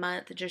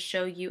month, just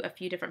show you a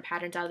few different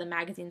patterns out of the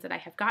magazines that I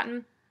have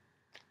gotten.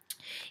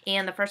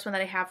 And the first one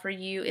that I have for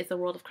you is the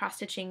World of Cross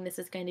Stitching. This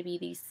is going to be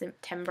the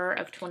September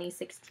of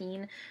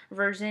 2016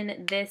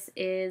 version. This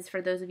is,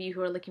 for those of you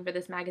who are looking for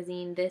this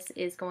magazine, this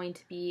is going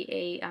to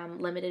be a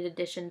limited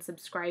edition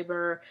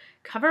subscriber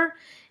cover.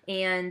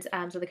 And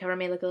so the cover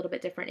may look a little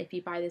bit different if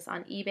you buy this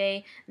on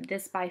eBay.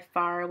 This by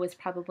far was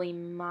probably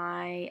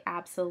my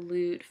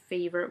absolute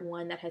favorite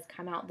one that has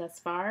come out thus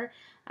far.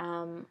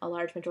 A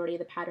large majority of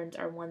the patterns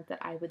are ones that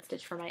I would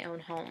stitch for my own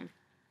home.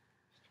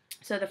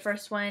 So the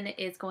first one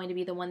is going to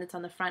be the one that's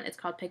on the front. It's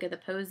called Pick of the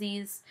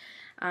Posies,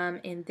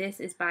 and this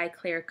is by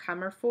Claire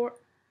Comerford.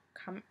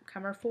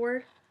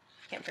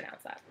 Can't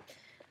pronounce that,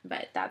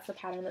 but that's the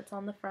pattern that's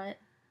on the front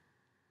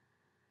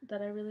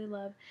that I really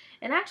love.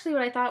 And actually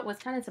what I thought was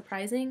kind of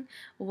surprising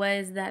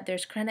was that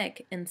there's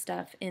krennic and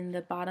stuff in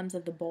the bottoms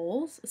of the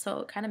bowls, so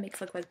it kind of makes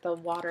it look like the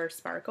water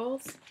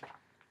sparkles.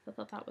 So I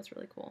thought that was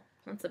really cool.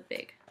 That's a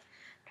big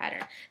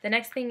pattern. The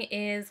next thing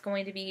is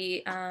going to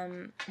be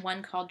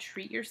one called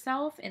Treat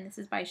Yourself, and this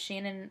is by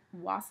Shannon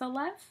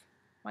Wasseleff.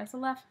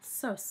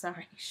 So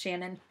sorry,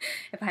 Shannon,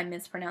 if I'm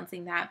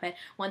mispronouncing that. But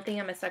one thing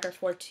I'm a sucker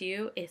for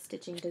too is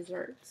stitching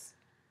desserts,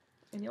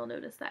 and you'll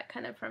notice that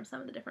kind of from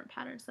some of the different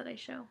patterns that I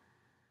show.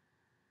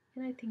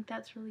 And I think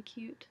that's really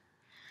cute.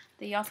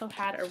 They also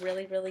had a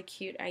really, really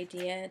cute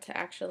idea to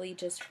actually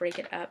just break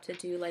it up to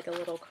do like a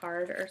little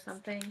card or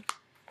something,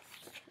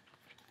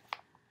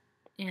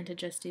 and to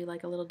just do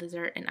like a little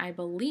dessert. And I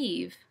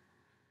believe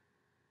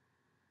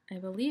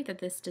that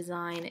this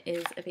design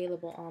is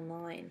available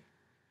online.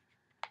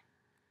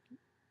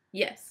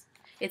 Yes,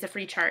 it's a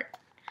free chart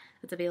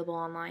that's available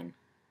online,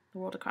 the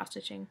World of Cross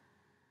Stitching.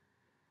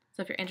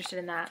 So if you're interested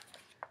in that,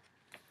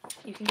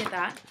 you can get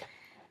that.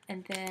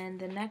 And then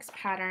the next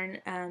pattern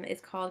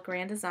is called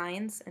Grand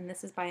Designs, and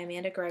this is by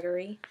Amanda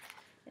Gregory,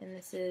 and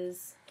this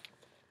is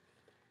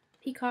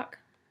Peacock.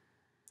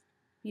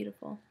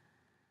 Beautiful.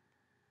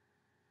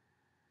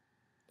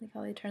 Like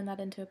how they turn that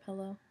into a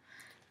pillow.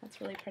 That's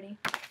really pretty.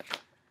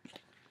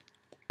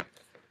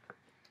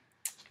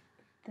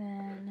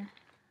 Then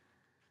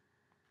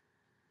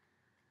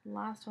the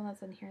last one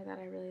that's in here that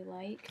I really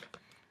like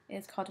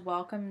is called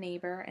Welcome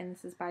Neighbor, and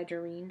this is by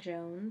Doreen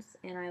Jones,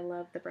 and I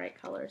love the bright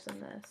colors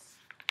in this.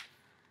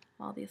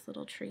 All these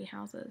little tree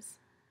houses.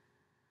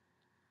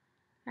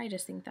 I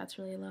just think that's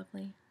really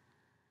lovely.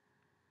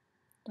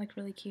 Like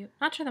really cute.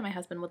 Not sure that my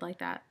husband would like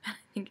that, but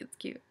I think it's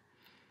cute.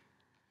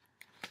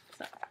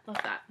 So, love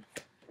that.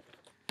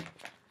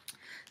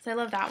 So I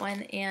love that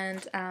one, and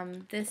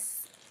the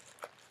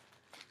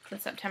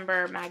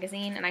September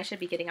magazine, and I should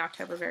be getting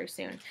October very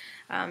soon,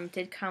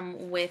 did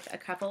come with a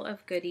couple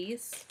of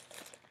goodies.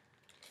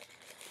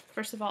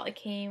 First of all, it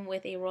came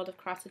with a World of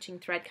Cross-Stitching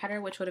thread cutter,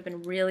 which would have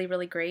been really,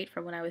 really great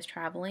for when I was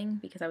traveling,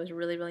 because I was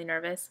really, really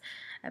nervous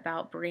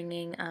about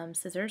bringing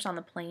scissors on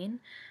the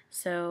plane.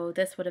 So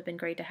this would have been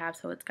great to have.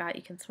 So it's got,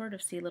 you can sort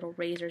of see little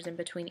razors in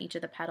between each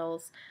of the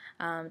petals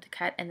to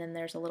cut, and then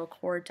there's a little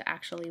cord to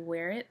actually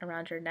wear it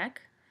around your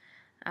neck.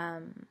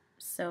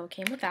 So it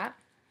came with that,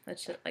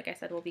 which, like I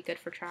said, will be good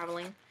for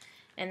traveling.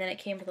 And then it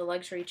came with a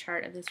luxury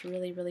chart of this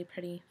really, really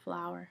pretty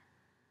flower.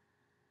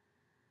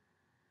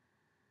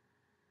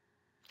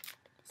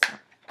 So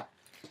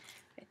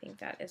I think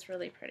that is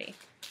really pretty.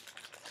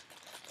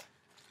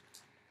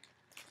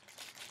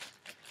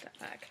 Put that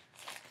back.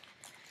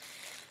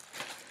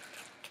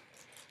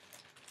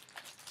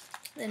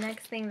 The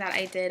next thing that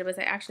I did was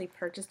I actually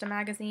purchased a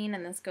magazine,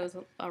 and this goes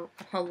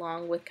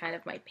along with kind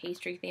of my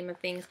pastry theme of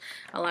things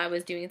while I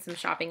was doing some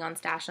shopping on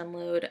Stash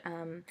Unload.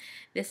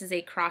 This is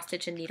a cross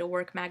stitch and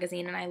needlework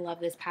magazine, and I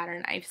love this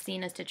pattern. I've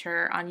seen a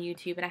stitcher on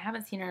YouTube, and I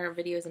haven't seen her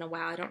videos in a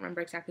while. I don't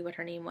remember exactly what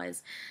her name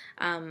was,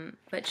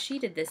 but she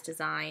did this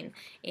design,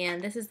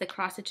 and this is the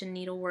Cross Stitch and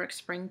Needlework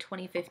Spring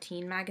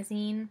 2015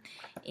 magazine,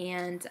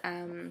 and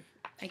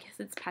I guess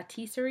it's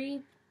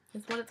patisserie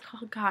is what it's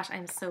called. Gosh,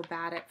 I'm so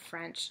bad at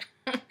French.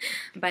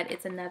 But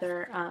it's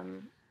another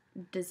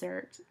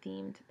dessert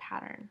themed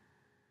pattern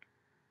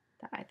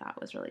that I thought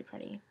was really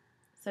pretty.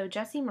 So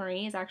Jessie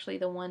Marie is actually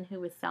the one who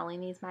was selling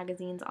these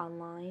magazines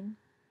online,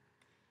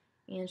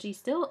 and she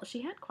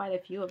had quite a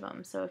few of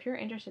them. So if you're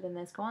interested in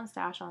this, go on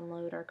Stash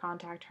Unload or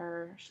contact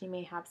her. She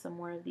may have some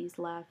more of these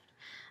left.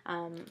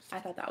 I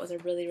thought that was a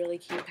really, really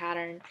cute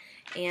pattern,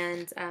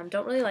 and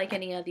don't really like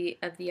any of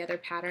the other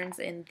patterns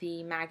in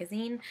the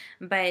magazine,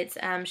 but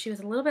she was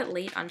a little bit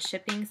late on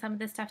shipping some of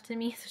this stuff to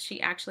me, so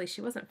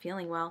she wasn't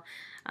feeling well.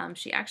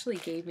 She actually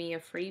gave me a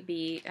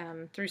freebie,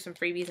 threw some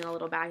freebies in a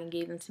little bag and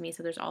gave them to me.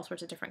 So there's all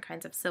sorts of different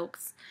kinds of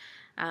silks,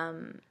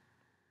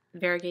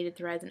 variegated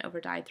threads, and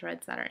over dyed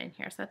threads that are in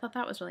here. So I thought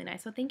that was really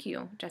nice. So thank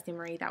you, Jessie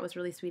Marie. That was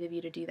really sweet of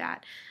you to do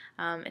that.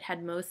 It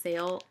had Mo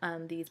Sale,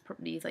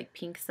 these like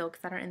pink silks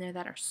that are in there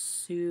that are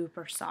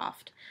super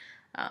soft.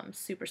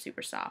 Super,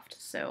 super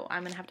soft. So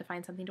I'm going to have to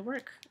find something to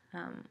work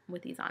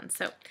with these on.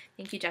 So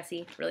thank you,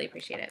 Jessie. Really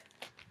appreciate it.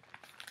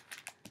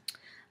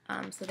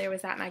 So there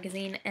was that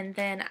magazine. And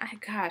then,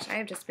 gosh, I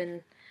have just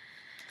been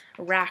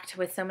racked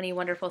with so many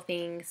wonderful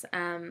things.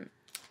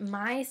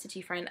 My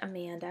stitchy friend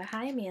Amanda,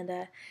 hi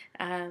Amanda,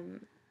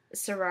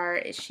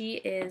 Sarar, she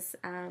is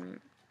kind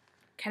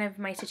of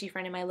my stitchy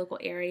friend in my local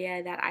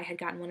area that I had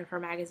gotten one of her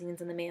magazines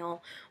in the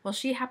mail. Well,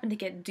 she happened to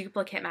get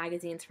duplicate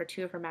magazines for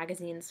 2 of her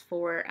magazines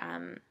for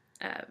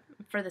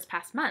this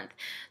past month.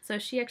 So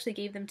she actually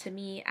gave them to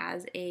me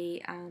as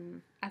a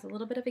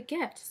little bit of a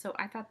gift. So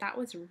I thought that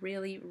was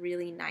really,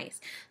 really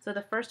nice. So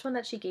the first one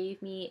that she gave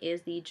me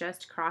is the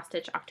Just Cross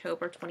Stitch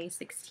October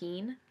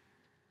 2016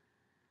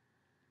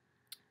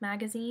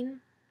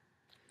 magazine.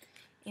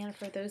 And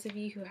for those of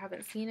you who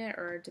haven't seen it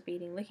or are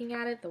debating looking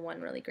at it, the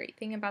one really great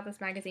thing about this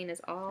magazine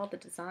is all the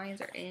designs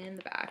are in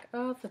the back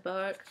of the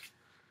book.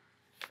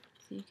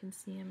 So you can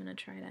see, I'm going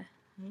to try to...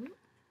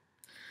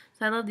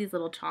 So I love these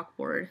little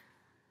chalkboard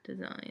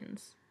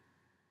designs.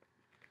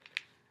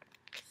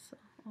 So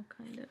I'll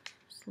kind of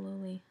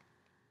slowly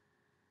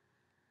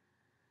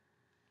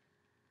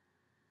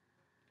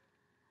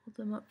hold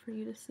them up for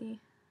you to see.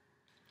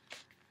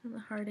 And the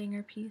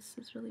Hardanger piece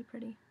is really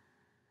pretty.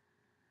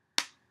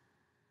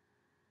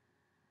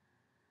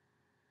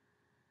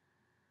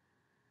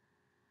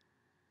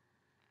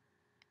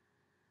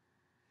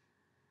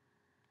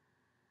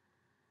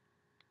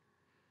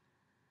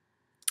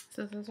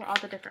 So those are all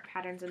the different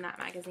patterns in that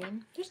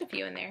magazine. There's a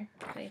few in there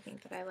that I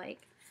think that I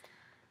like,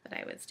 that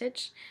I would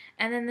stitch.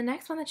 And then the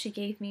next one that she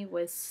gave me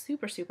was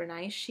super, super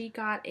nice. She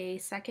got a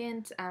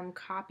second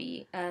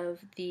copy of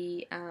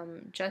the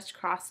Just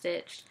Cross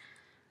Stitch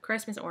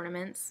Christmas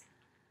Ornaments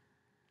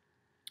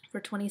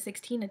for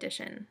 2016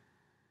 edition.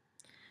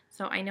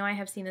 So I know I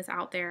have seen this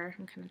out there.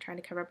 I'm kind of trying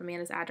to cover up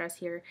Amanda's address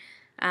here.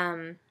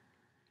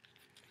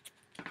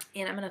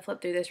 And I'm going to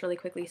flip through this really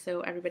quickly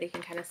so everybody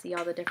can kind of see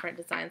all the different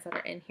designs that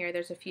are in here.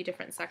 There's a few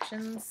different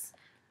sections.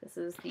 This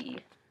is the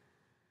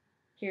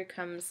Here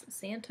Comes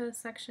Santa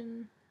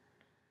section.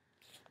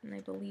 And I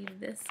believe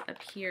this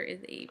up here is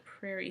a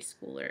Prairie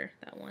Schooler,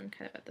 that one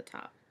kind of at the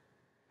top.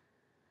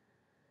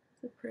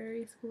 It's a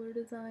Prairie Schooler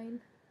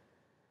design.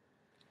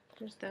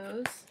 There's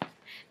those.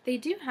 They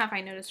do have,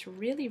 I noticed,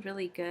 really,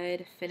 really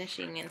good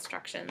finishing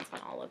instructions on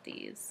all of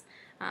these.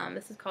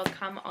 This is called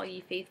Come All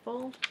Ye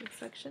Faithful, this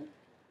section.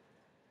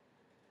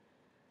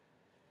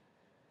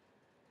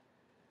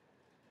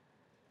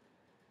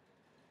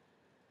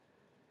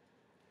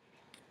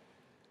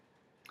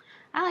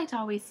 I like to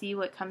always see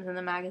what comes in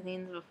the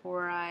magazines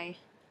before I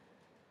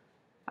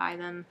buy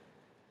them.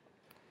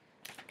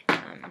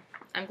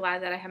 I'm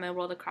glad that I have my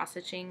World of Cross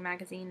Stitching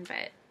magazine,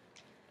 but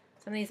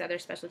some of these other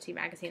specialty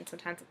magazines,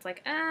 sometimes it's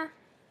like,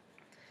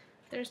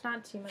 there's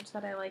not too much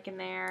that I like in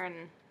there, and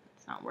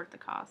it's not worth the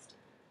cost.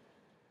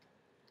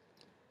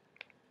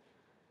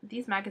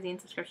 These magazine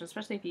subscriptions,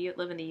 especially if you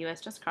live in the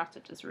US, just cross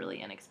stitch is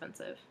really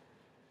inexpensive.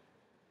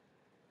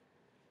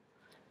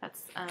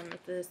 That's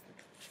the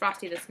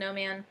Frosty the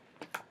Snowman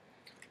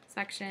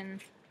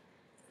section,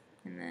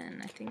 and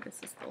then I think this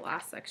is the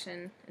last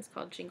section, is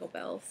called Jingle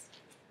Bells.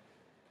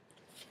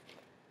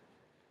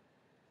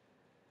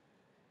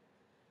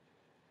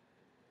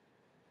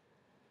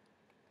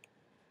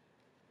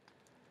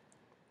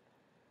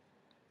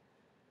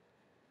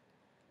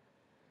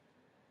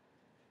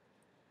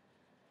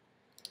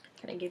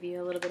 Kind of give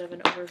you a little bit of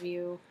an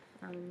overview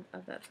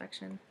of that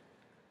section.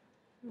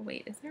 Oh,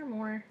 wait, is there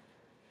more?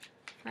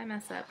 Did I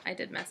mess up? I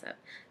did mess up.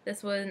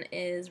 This one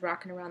is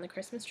Rockin' Around the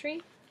Christmas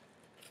Tree.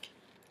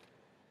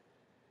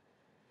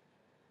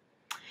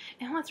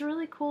 And what's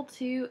really cool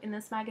too in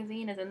this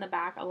magazine is in the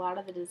back, a lot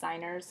of the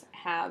designers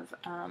have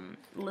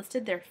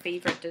listed their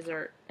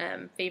favorite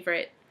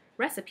favorite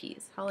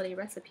recipes, holiday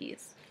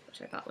recipes,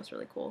 which I thought was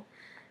really cool.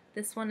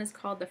 This one is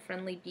called The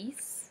Friendly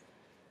Beasts.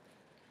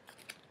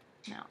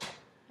 Now,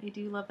 I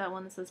do love that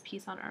one that says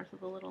Peace on Earth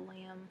with a Little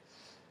Lamb.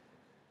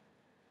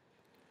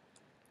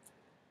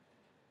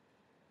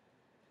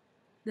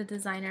 The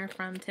designer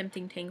from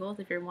Tempting Tangles,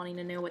 if you're wanting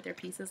to know what their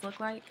pieces look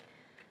like,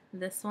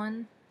 this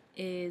one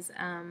is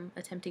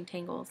a Tempting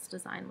Tangles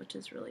design, which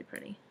is really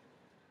pretty,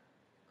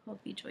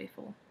 called Be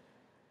Joyful.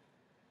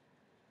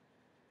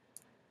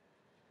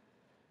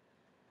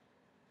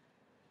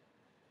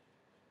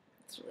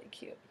 It's really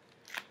cute.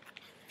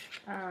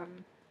 I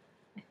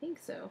think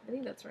so. I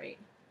think that's right.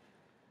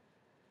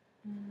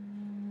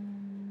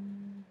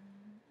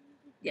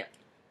 Yep,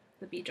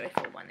 the Be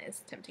Joyful one is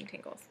Tempting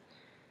Tangles.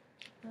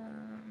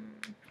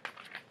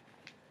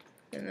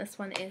 Then this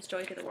one is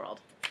Joy to the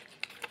World.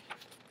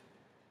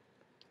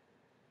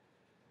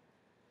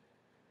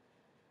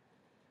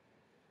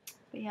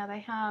 But yeah, they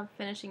have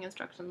finishing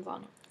instructions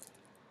on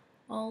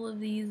all of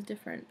these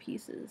different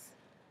pieces.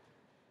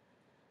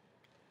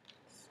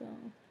 So,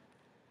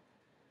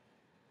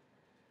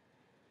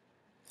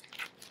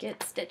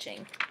 get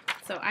stitching.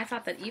 So I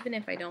thought that even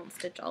if I don't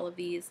stitch all of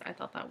these, I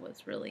thought that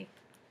was really,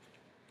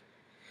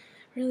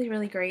 really,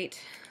 really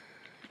great.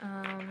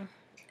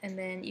 And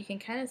then you can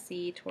kind of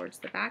see towards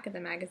the back of the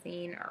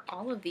magazine are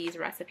all of these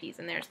recipes,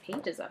 and there's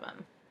pages of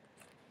them.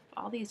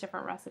 All these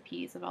different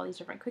recipes of all these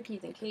different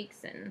cookies and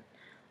cakes and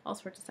all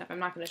sorts of stuff. I'm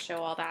not going to show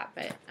all that,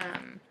 but I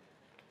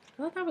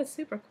thought that was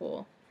super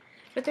cool.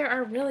 But there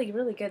are really,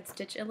 really good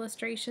stitch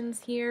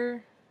illustrations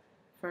here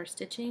for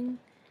stitching.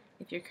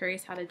 If you're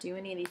curious how to do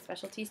any of these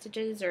specialty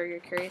stitches, or you're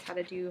curious how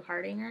to do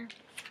Hardinger,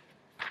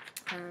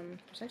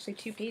 there's actually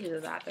 2 pages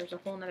of that. There's a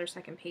whole other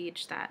second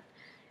page that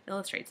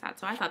illustrates that,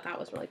 so I thought that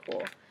was really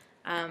cool.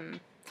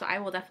 So I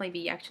will definitely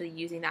be actually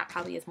using that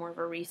probably as more of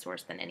a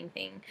resource than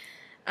anything.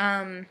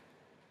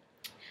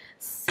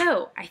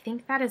 So I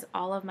think that is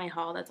all of my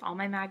haul. That's all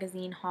my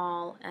magazine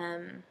haul.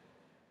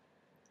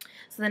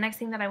 So the next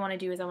thing that I want to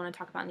do is I want to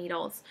talk about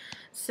needles.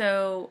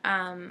 So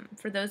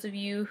for those of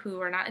you who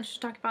are not interested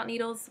in talking about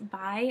needles,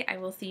 bye. I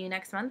will see you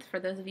next month. For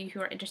those of you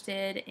who are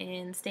interested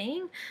in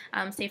staying,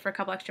 stay for a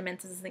couple extra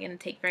minutes. This isn't going to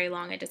take very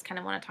long. I just kind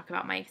of want to talk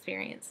about my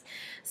experience.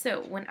 So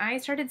when I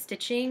started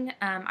stitching,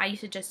 I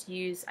used to just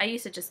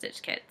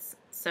stitch kits.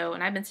 So,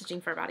 and I've been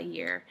stitching for about a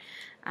year,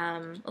 a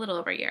little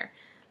over a year.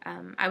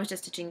 I was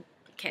just stitching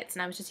kits,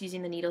 and I was just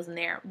using the needles in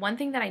there. One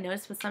thing that I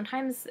noticed was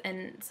sometimes,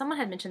 and someone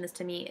had mentioned this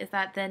to me, is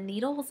that the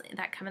needles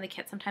that come in the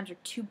kit sometimes are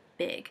too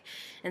big.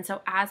 And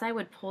so as I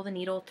would pull the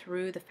needle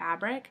through the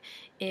fabric,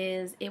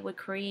 it would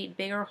create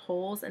bigger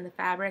holes in the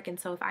fabric. And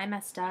so if I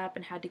messed up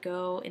and had to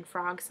go and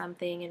frog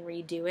something and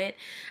redo it,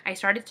 I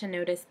started to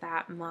notice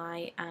that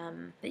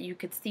that you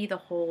could see the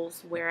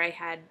holes where I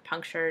had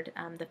punctured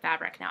the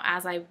fabric. Now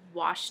as I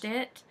washed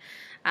it,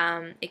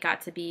 it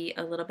got to be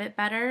a little bit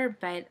better,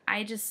 but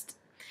I just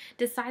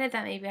decided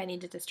that maybe I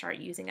needed to start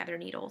using other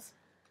needles.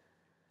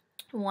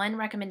 One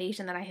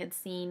recommendation that I had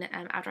seen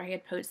after I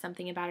had posted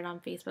something about it on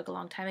Facebook a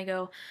long time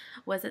ago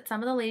was that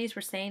some of the ladies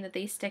were saying that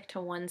they stick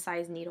to one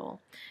size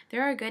needle.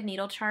 There are good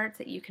needle charts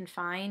that you can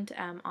find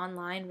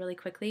online really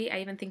quickly. I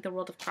even think the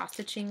World of Cross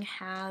Stitching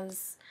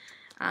has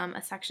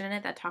a section in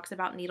it that talks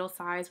about needle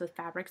size with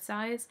fabric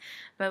size,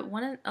 but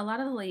a lot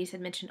of the ladies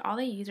had mentioned all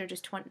they use are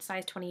just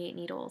size 28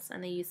 needles,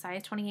 and they use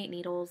size 28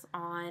 needles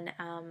on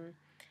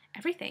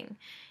everything.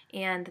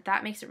 And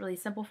that makes it really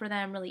simple for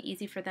them, really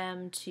easy for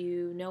them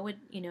to know what,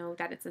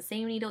 that it's the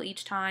same needle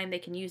each time. They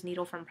can use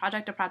needle from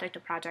project to project to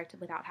project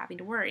without having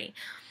to worry.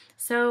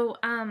 So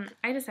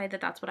I decided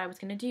that that's what I was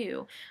going to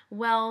do.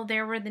 Well,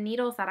 there were the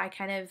needles that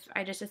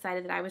I just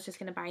decided that I was just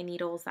going to buy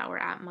needles that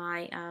were at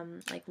my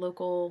like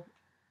local,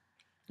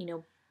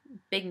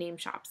 big name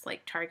shops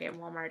like Target,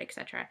 Walmart,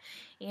 etc.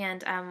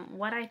 And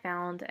what I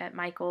found at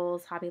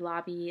Michael's, Hobby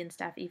Lobby, and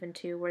stuff even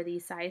too were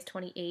these size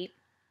 28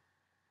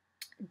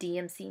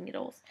 DMC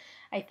needles.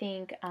 I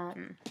think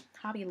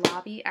Hobby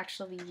Lobby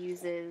actually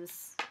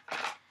uses,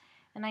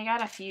 and I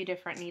got a few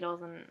different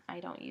needles and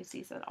I don't use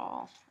these at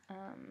all,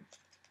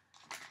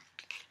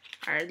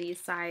 are these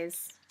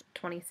size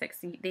 26.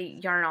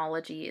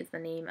 Yarnology is the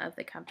name of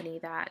the company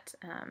that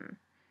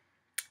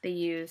they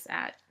use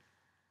at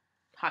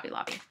Hobby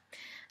Lobby.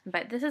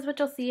 But this is what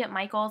you'll see at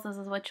Michael's. This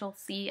is what you'll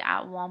see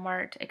at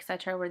Walmart,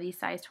 etc. were these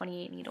size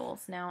 28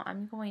 needles. Now,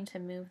 I'm going to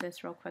move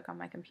this real quick on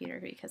my computer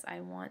because I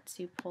want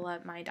to pull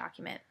up my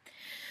document.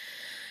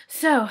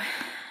 So,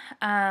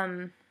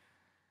 move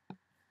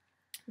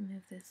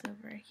this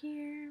over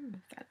here,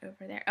 move that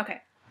over there.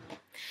 Okay.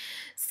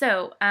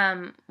 So,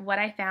 what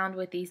I found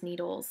with these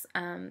needles,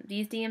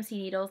 these DMC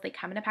needles, they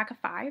come in a pack of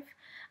 5.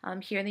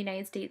 Here in the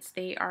United States,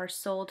 they are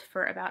sold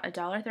for about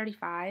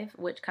 $1.35,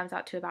 which comes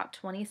out to about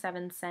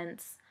 27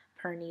 cents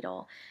per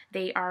needle.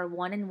 They are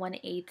 1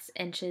 1/8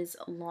 inches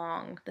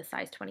long, the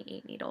size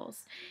 28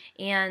 needles.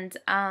 And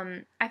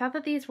I thought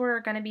that these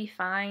were going to be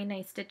fine.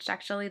 I stitched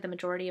actually the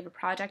majority of a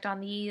project on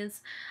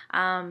these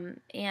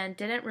and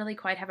didn't really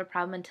quite have a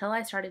problem until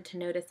I started to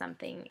notice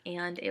something,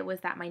 and it was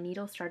that my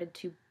needle started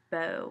to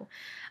bow.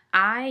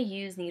 I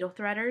use needle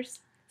threaders.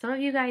 Some of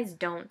you guys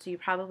don't, so you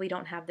probably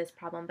don't have this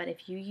problem, but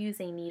if you use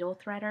a needle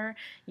threader,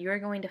 you're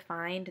going to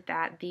find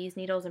that these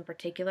needles in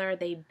particular,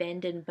 they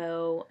bend and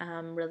bow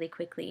really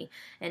quickly.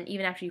 And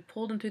even after you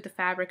pulled them through the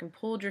fabric and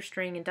pulled your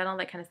string and done all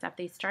that kind of stuff,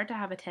 they start to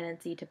have a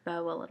tendency to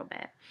bow a little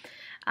bit.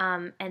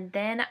 And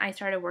then I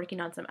started working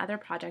on some other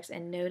projects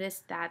and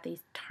noticed that they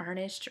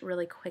tarnished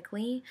really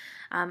quickly.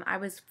 I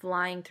was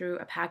flying through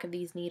a pack of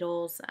these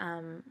needles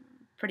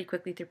pretty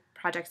quickly through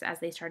projects as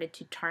they started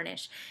to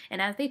tarnish.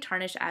 And as they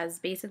tarnish, as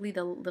basically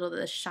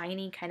the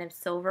shiny kind of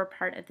silver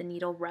part of the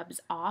needle rubs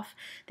off,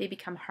 they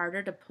become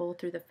harder to pull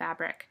through the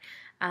fabric.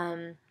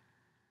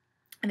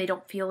 And they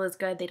don't feel as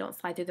good. They don't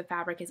slide through the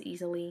fabric as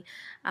easily.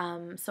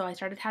 So I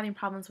started having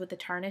problems with the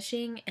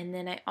tarnishing, and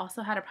then I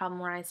also had a problem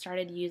where I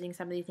started using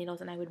some of these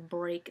needles and I would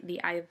break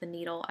the eye of the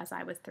needle as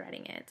I was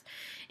threading it.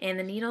 And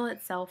the needle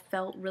itself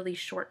felt really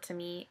short to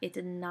me. I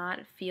did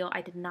not feel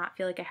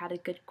like I had a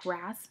good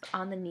grasp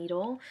on the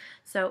needle,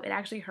 so it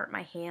actually hurt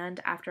my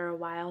hand after a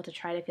while to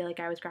try to feel like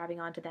I was grabbing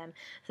onto them.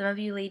 Some of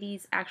you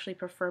ladies actually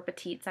prefer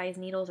petite size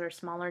needles or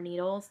smaller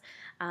needles,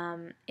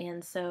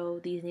 and so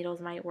these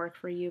needles might work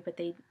for you, but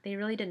they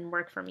really didn't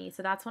work for me.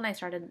 So that's when I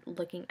started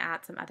looking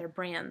at some other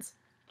brands.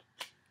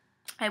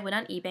 I went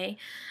on eBay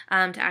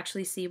to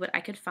actually see what I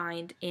could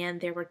find,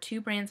 and there were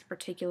 2 brands in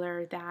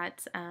particular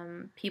that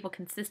people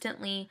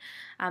consistently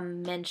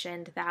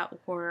mentioned that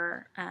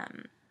were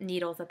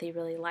needles that they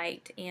really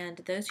liked. And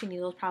those 2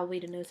 needles, probably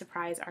to no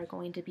surprise, are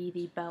going to be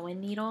the Bowen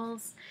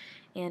needles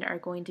and are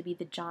going to be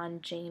the John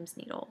James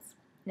needles.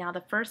 Now,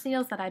 the first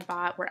needles that I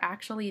bought were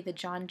actually the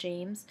John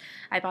James.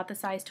 I bought the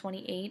size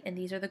 28, and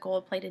these are the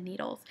gold-plated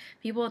needles.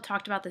 People had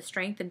talked about the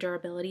strength and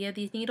durability of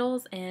these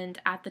needles, and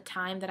at the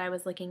time that I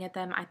was looking at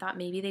them, I thought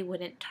maybe they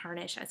wouldn't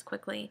tarnish as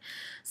quickly.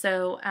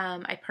 So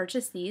I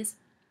purchased these.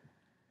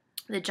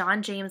 The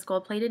John James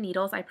gold-plated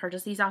needles, I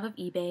purchased these off of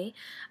eBay.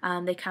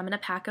 They come in a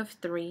pack of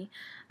 3.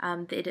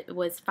 It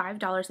was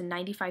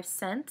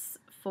 $5.95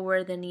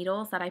 for the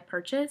needles that I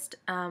purchased,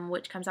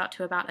 which comes out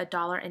to about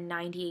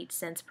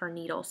 $1.98 per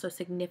needle, so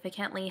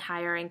significantly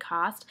higher in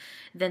cost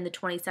than the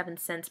 27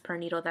 cents per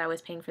needle that I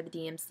was paying for the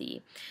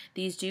DMC.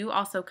 These do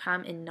also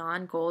come in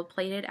non-gold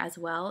plated as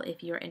well.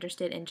 If you're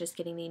interested in just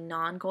getting the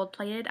non-gold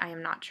plated, I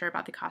am not sure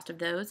about the cost of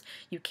those.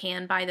 You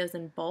can buy those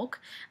in bulk.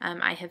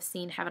 I have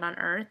seen Heaven on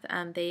Earth.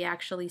 They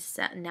actually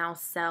now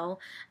sell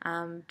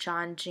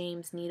John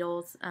James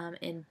needles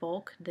in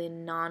bulk, the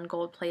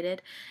non-gold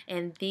plated,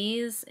 and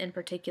these in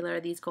particular,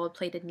 these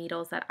gold-plated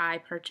needles that I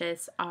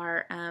purchase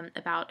are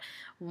about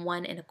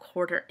 1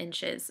 1/4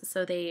 inches,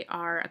 so they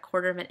are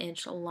 1/4 of an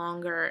inch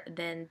longer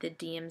than the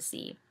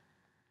DMC.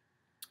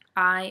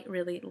 I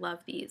really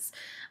love these.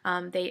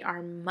 They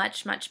are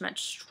much, much,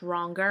 much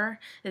stronger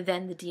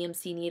than the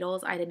DMC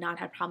needles. I did not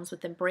have problems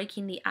with them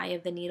breaking. The eye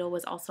of the needle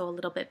was also a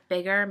little bit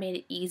bigger, made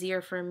it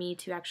easier for me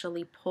to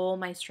actually pull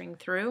my string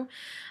through.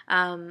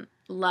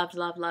 Loved,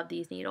 loved, loved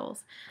these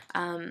needles.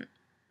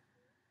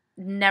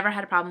 Never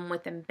had a problem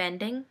with them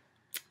bending.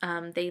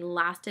 They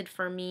lasted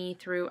for me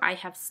through, I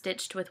have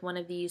stitched with one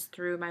of these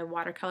through my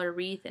watercolor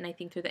wreath, and I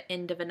think through the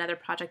end of another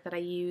project that I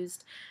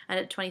used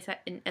a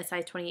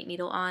size 28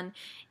 needle on,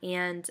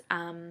 and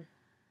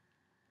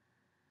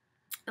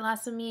it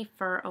lasted me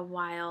for a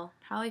while,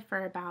 probably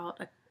for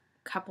about a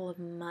couple of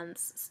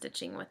months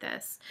stitching with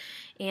this,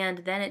 and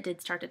then it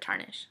did start to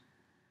tarnish.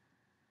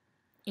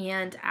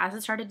 And as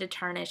it started to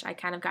tarnish, I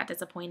kind of got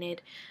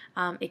disappointed.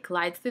 It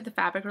glides through the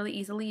fabric really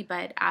easily,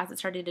 but as it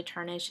started to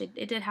tarnish,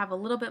 it did have a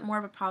little bit more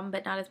of a problem,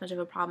 but not as much of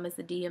a problem as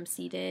the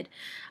DMC did.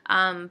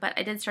 But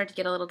I did start to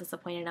get a little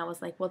disappointed, and I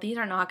was like, well, these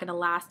are not going to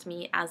last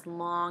me as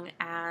long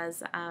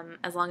as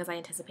I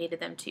anticipated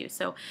them to.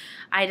 So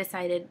I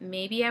decided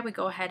maybe I would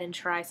go ahead and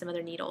try some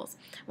other needles.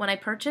 When I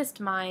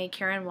purchased my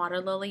Karen water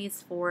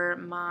lilies for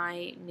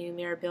my new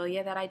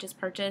Mirabilia that I just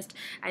purchased,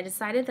 I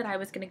decided that I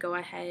was going to go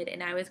ahead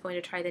and I was going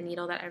to try the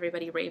needle that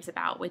everybody raves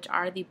about, which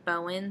are the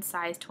Bowen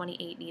size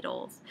 28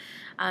 needles.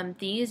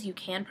 These you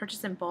can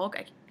purchase in bulk.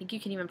 I think you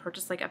can even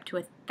purchase like up to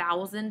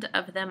 1,000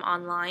 of them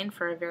online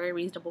for a very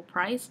reasonable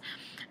price.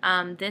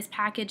 This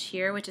package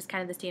here, which is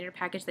kind of the standard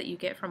package that you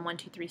get from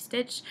 123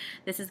 Stitch,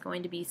 this is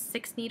going to be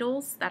 6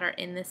 needles that are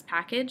in this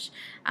package.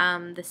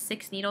 The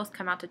 6 needles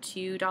come out to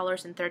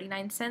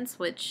 $2.39,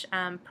 which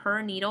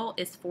per needle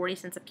is 40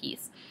 cents a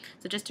piece.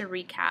 So just to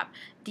recap,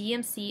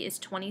 DMC is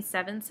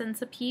 27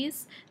 cents a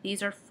piece.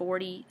 These are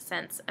 40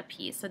 cents a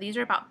piece. So these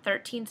are about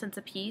 13 cents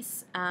a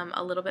piece,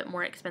 a little bit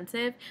more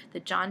expensive.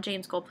 The John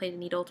James gold-plated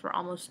needles were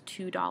almost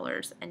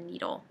 $2 a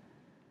needle.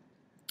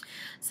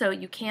 So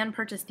you can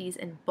purchase these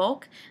in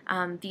bulk.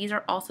 These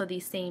are also the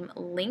same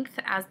length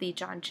as the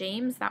John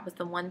James. that was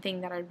the one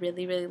thing that I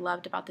really, really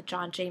loved about the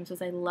John James,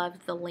 was I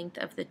loved the length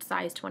of the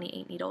size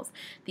 28 needles.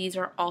 These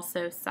are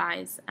also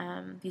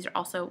these are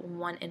also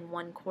 1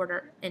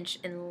 1/4 inch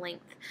in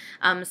length.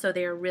 So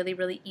they are really,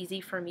 really easy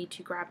for me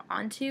to grab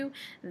onto.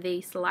 They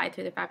slide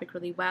through the fabric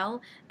really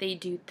well. They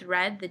do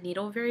thread the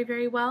needle very,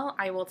 very well.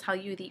 I will tell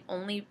you,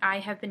 I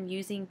have been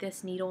using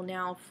this needle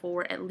now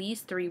for at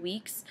least 3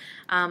 weeks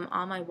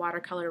on my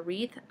watercolor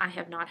wreath. I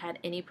have not had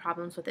any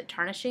problems with it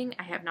tarnishing.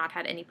 I have not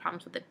had any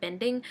problems with it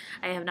bending.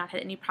 I have not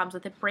had any problems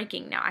with it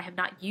breaking. Now, I have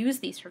not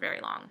used these for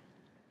very long.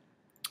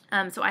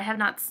 So I have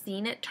not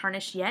seen it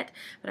tarnish yet,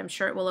 but I'm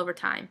sure it will over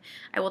time.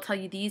 I will tell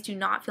you, these do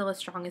not feel as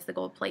strong as the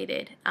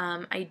gold-plated.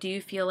 I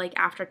do feel like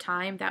after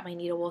time that my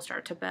needle will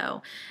start to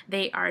bow.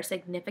 They are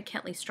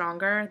significantly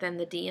stronger than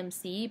the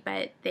DMC,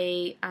 but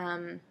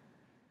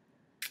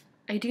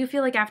I do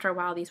feel like after a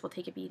while these will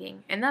take a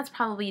beating, and that's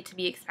probably to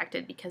be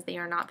expected because they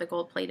are not the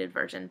gold-plated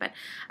version. But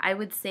I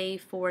would say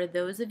for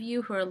those of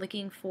you who are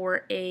looking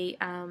for a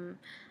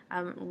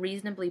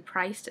reasonably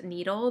priced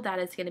needle that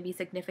is going to be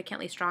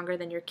significantly stronger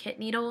than your kit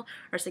needle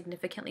or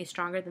significantly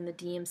stronger than the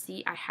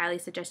DMC, I highly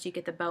suggest you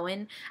get the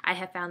Bowen. I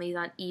have found these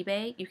on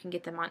eBay. You can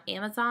get them on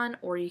Amazon,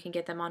 or you can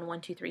get them on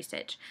 123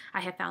 Stitch.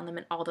 I have found them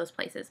in all those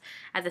places.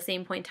 At the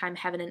same point in time,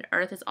 Heaven and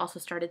Earth has also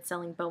started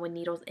selling Bowen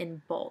needles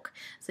in bulk,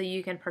 so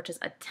you can purchase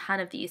a ton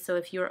of these. So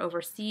if you're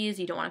overseas,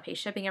 you don't want to pay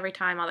shipping every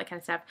time, all that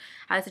kind of stuff,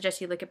 I suggest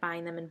you look at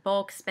buying them in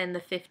bulk. Spend the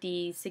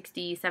 $50,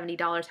 $60,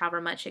 $70,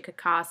 however much it could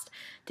cost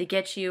to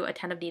get you a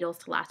ton of needles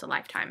to last a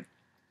lifetime.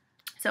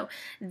 So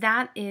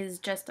that is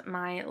just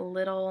my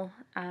little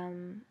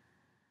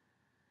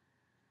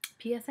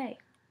PSA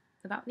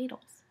about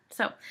needles.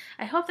 So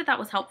I hope that that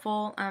was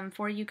helpful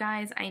for you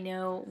guys. I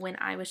know when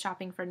I was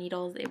shopping for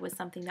needles, it was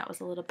something that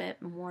was a little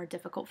bit more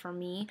difficult for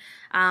me.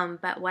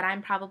 But what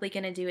I'm probably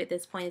going to do at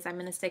this point is I'm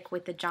going to stick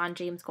with the John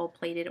James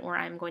gold-plated, or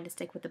I'm going to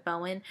stick with the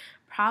Bowen.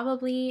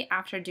 Probably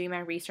after doing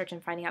my research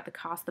and finding out the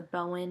cost, the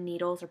Bowen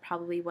needles are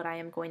probably what I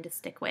am going to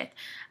stick with.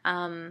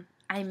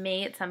 I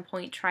may at some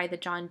point try the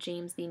John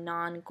James, the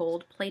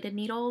non-gold plated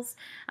needles,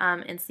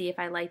 and see if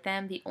I like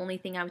them. The only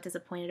thing I was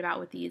disappointed about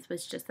with these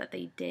was just that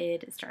they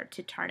did start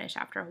to tarnish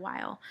after a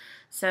while.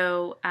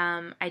 So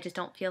I just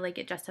don't feel like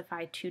it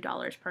justified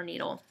 $2 per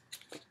needle.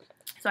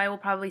 So I will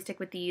probably stick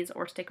with these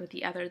or stick with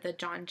the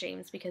John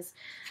James, because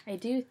I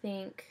do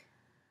think,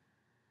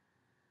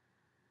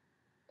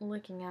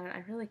 looking at it,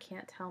 I really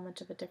can't tell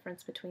much of a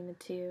difference between the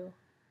two.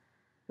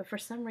 But for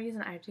some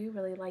reason, I do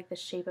really like the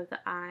shape of the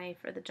eye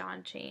for the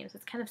John James.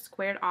 It's kind of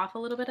squared off a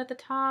little bit at the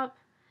top,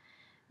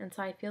 and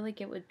so I feel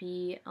like it would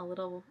be a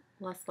little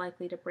less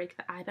likely to break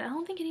the eye, but I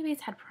don't think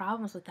anybody's had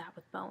problems with that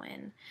with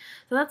Bowen.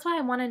 So that's why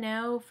I want to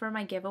know for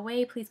my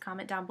giveaway. Please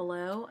comment down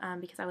below,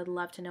 because I would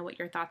love to know what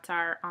your thoughts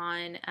are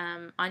on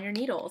your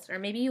needles. Or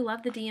maybe you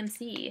love the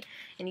DMC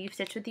and you've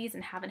stitched with these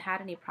and haven't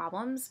had any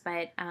problems,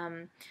 but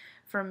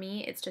for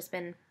me, it's just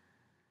been,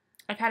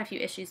 I've had a few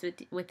issues with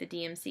the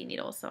DMC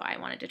needles, so I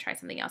wanted to try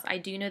something else. I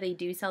do know they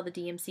do sell the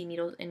DMC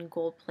needles in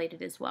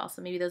gold-plated as well,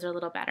 so maybe those are a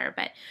little better.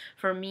 But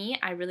for me,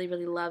 I really,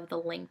 really love the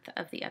length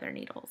of the other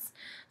needles.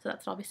 So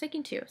that's what I'll be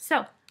sticking to.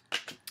 So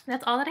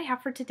that's all that I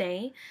have for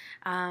today.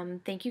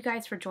 Thank you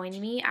guys for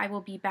joining me. I will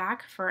be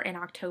back for an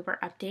October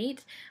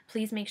update.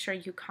 Please make sure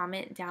you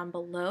comment down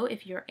below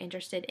if you're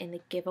interested in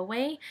the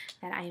giveaway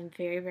that I am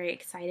very, very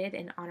excited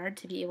and honored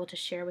to be able to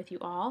share with you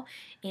all.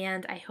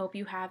 And I hope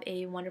you have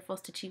a wonderful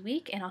stitchy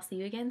week, and I'll see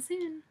you again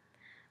soon.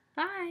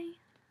 Bye!